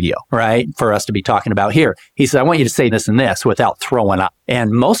for the radio, right? For us to be talking about here. He said, I want you to say this and this without throwing up.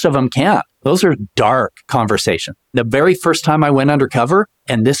 And most of them can't. Those are dark conversations. The very first time I went undercover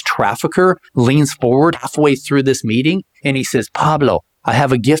and this trafficker leans forward halfway through this meeting and he says, Pablo, I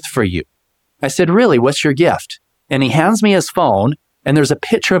have a gift for you. I said, really? What's your gift? And he hands me his phone and there's a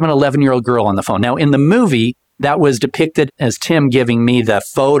picture of an 11-year-old girl on the phone. Now in the movie, that was depicted as Tim giving me the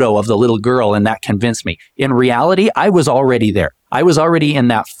photo of the little girl, and that convinced me. In reality, I was already there. I was already in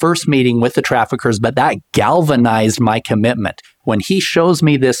that first meeting with the traffickers, but that galvanized my commitment. When he shows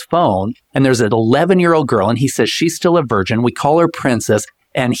me this phone, and there's an 11-year-old girl, and he says she's still a virgin, we call her Princess,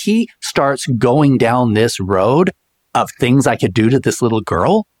 and he starts going down this road of things I could do to this little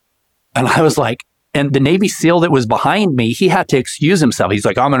girl. And I was like, and the Navy SEAL that was behind me, he had to excuse himself. He's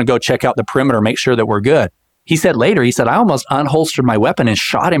like, I'm going to go check out the perimeter, make sure that we're good. He said later, he said, I almost unholstered my weapon and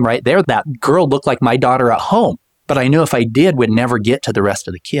shot him right there. That girl looked like my daughter at home, but I knew if I did, we'd never get to the rest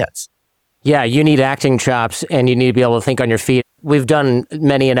of the kids. Yeah, you need acting chops and you need to be able to think on your feet. We've done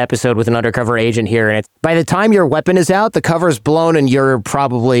many an episode with an undercover agent here, and by the time your weapon is out, the cover's blown and you're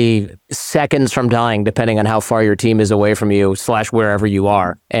probably seconds from dying, depending on how far your team is away from you / wherever you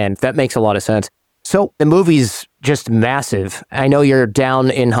are. And that makes a lot of sense. So the movie's just massive. I know you're down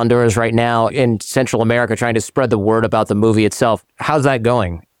in Honduras right now in Central America trying to spread the word about the movie itself. How's that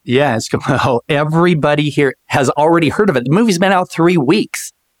going? Yeah, it's going well. Everybody here has already heard of it. The movie's been out 3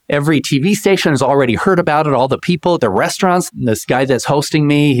 weeks. Every TV station has already heard about it. All the people, the restaurants, this guy that's hosting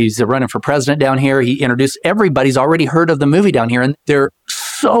me, he's running for president down here. He introduced, everybody's already heard of the movie down here and they're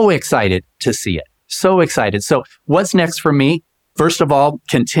so excited to see it. So excited. So what's next for me? First of all,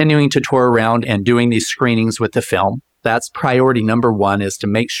 continuing to tour around and doing these screenings with the film. That's priority number 1, is to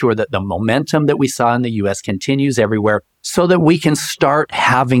make sure that the momentum that we saw in the US continues everywhere so that we can start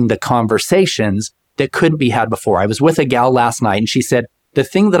having the conversations that couldn't be had before. I was with a gal last night and she said, the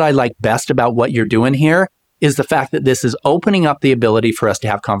thing that I like best about what you're doing here is the fact that this is opening up the ability for us to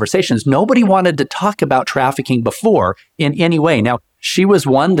have conversations. Nobody wanted to talk about trafficking before in any way. Now, she was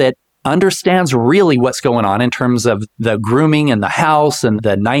one that understands really what's going on in terms of the grooming in the house and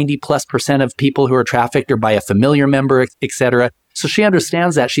the 90+% of people who are trafficked are by a familiar member, etc. So she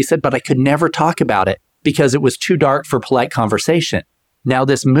understands that. She said, but I could never talk about it because it was too dark for polite conversation. Now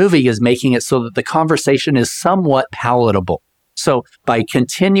this movie is making it so that the conversation is somewhat palatable. So by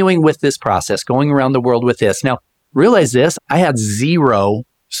continuing with this process, going around the world with this, now realize this, I had 0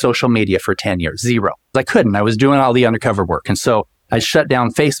 social media for 10 years, 0. I couldn't, I was doing all the undercover work. And so I shut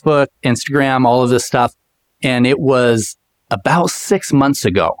down Facebook, Instagram, all of this stuff. And it was about 6 months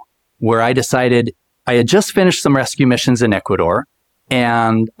ago where I decided I had just finished some rescue missions in Ecuador.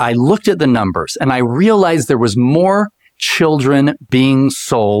 And I looked at the numbers and I realized there was more children being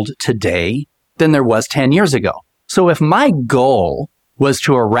sold today than there was 10 years ago. So if my goal was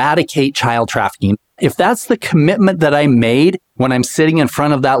to eradicate child trafficking, if that's the commitment that I made when I'm sitting in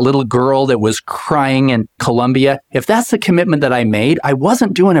front of that little girl that was crying in Colombia, if that's the commitment that I made, I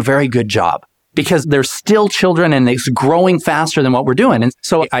wasn't doing a very good job, because there's still children and it's growing faster than what we're doing. And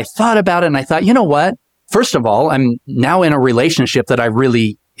so I thought about it and I thought, you know what? First of all, I'm now in a relationship that I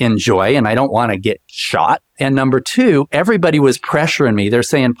really enjoy and I don't want to get shot. And number two, everybody was pressuring me. They're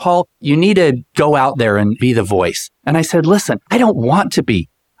saying, Paul, you need to go out there and be the voice. And I said, listen, I don't want to be.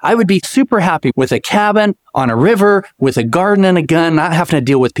 I would be super happy with a cabin on a river with a garden and a gun, not having to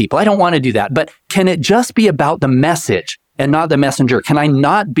deal with people. I don't want to do that. But can it just be about the message and not the messenger? Can I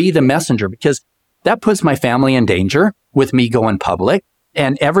not be the messenger? Because that puts my family in danger with me going public.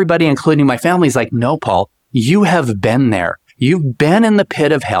 And everybody, including my family, is like, no, Paul, you have been there. You've been in the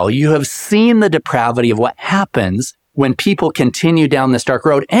pit of hell. You have seen the depravity of what happens when people continue down this dark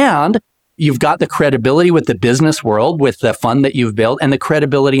road. And you've got the credibility with the business world, with the fund that you've built, and the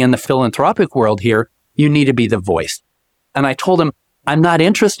credibility in the philanthropic world here. You need to be the voice. And I told him, I'm not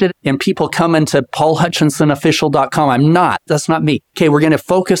interested in people coming to paulhutchinsonofficial.com. I'm not. That's not me. Okay, we're going to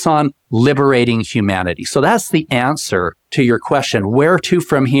focus on liberating humanity. So that's the answer to your question. Where to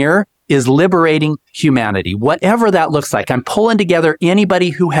from here is liberating humanity, whatever that looks like. I'm pulling together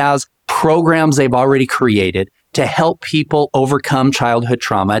anybody who has programs they've already created to help people overcome childhood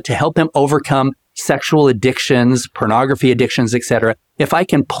trauma, to help them overcome sexual addictions, pornography addictions, etc. If I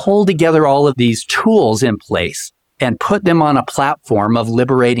can pull together all of these tools in place and put them on a platform of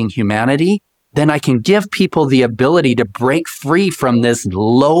liberating humanity, then I can give people the ability to break free from this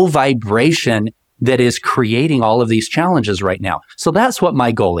low vibration that is creating all of these challenges right now. So that's what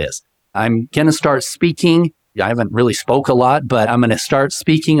my goal is. I'm going to start speaking. I haven't really spoke a lot, but I'm going to start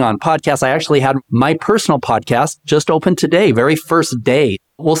speaking on podcasts. I actually had my personal podcast just open today, very first day.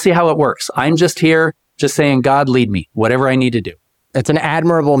 We'll see how it works. I'm just here, just saying, God, lead me, whatever I need to do. It's an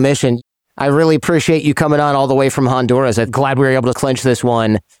admirable mission. I really appreciate you coming on all the way from Honduras. I'm glad we were able to clinch this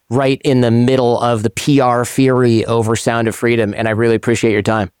one right in the middle of the PR fury over Sound of Freedom, and I really appreciate your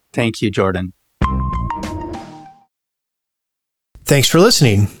time. Thank you, Jordan. Thanks for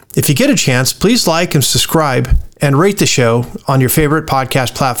listening. If you get a chance, please like and subscribe and rate the show on your favorite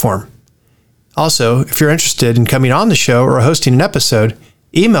podcast platform. Also, if you're interested in coming on the show or hosting an episode,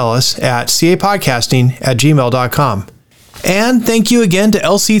 email us at capodcasting@gmail.com. And thank you again to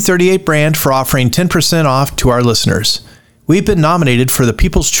LC38 Brand for offering 10% off to our listeners. We've been nominated for the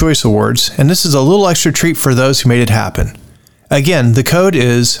People's Choice Awards, and this is a little extra treat for those who made it happen. Again, the code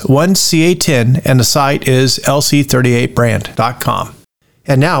is 1CA10 and the site is lc38brand.com.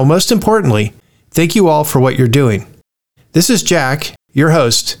 And now, most importantly, thank you all for what you're doing. This is Jack, your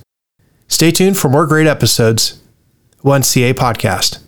host. Stay tuned for more great episodes. 1CA Podcast.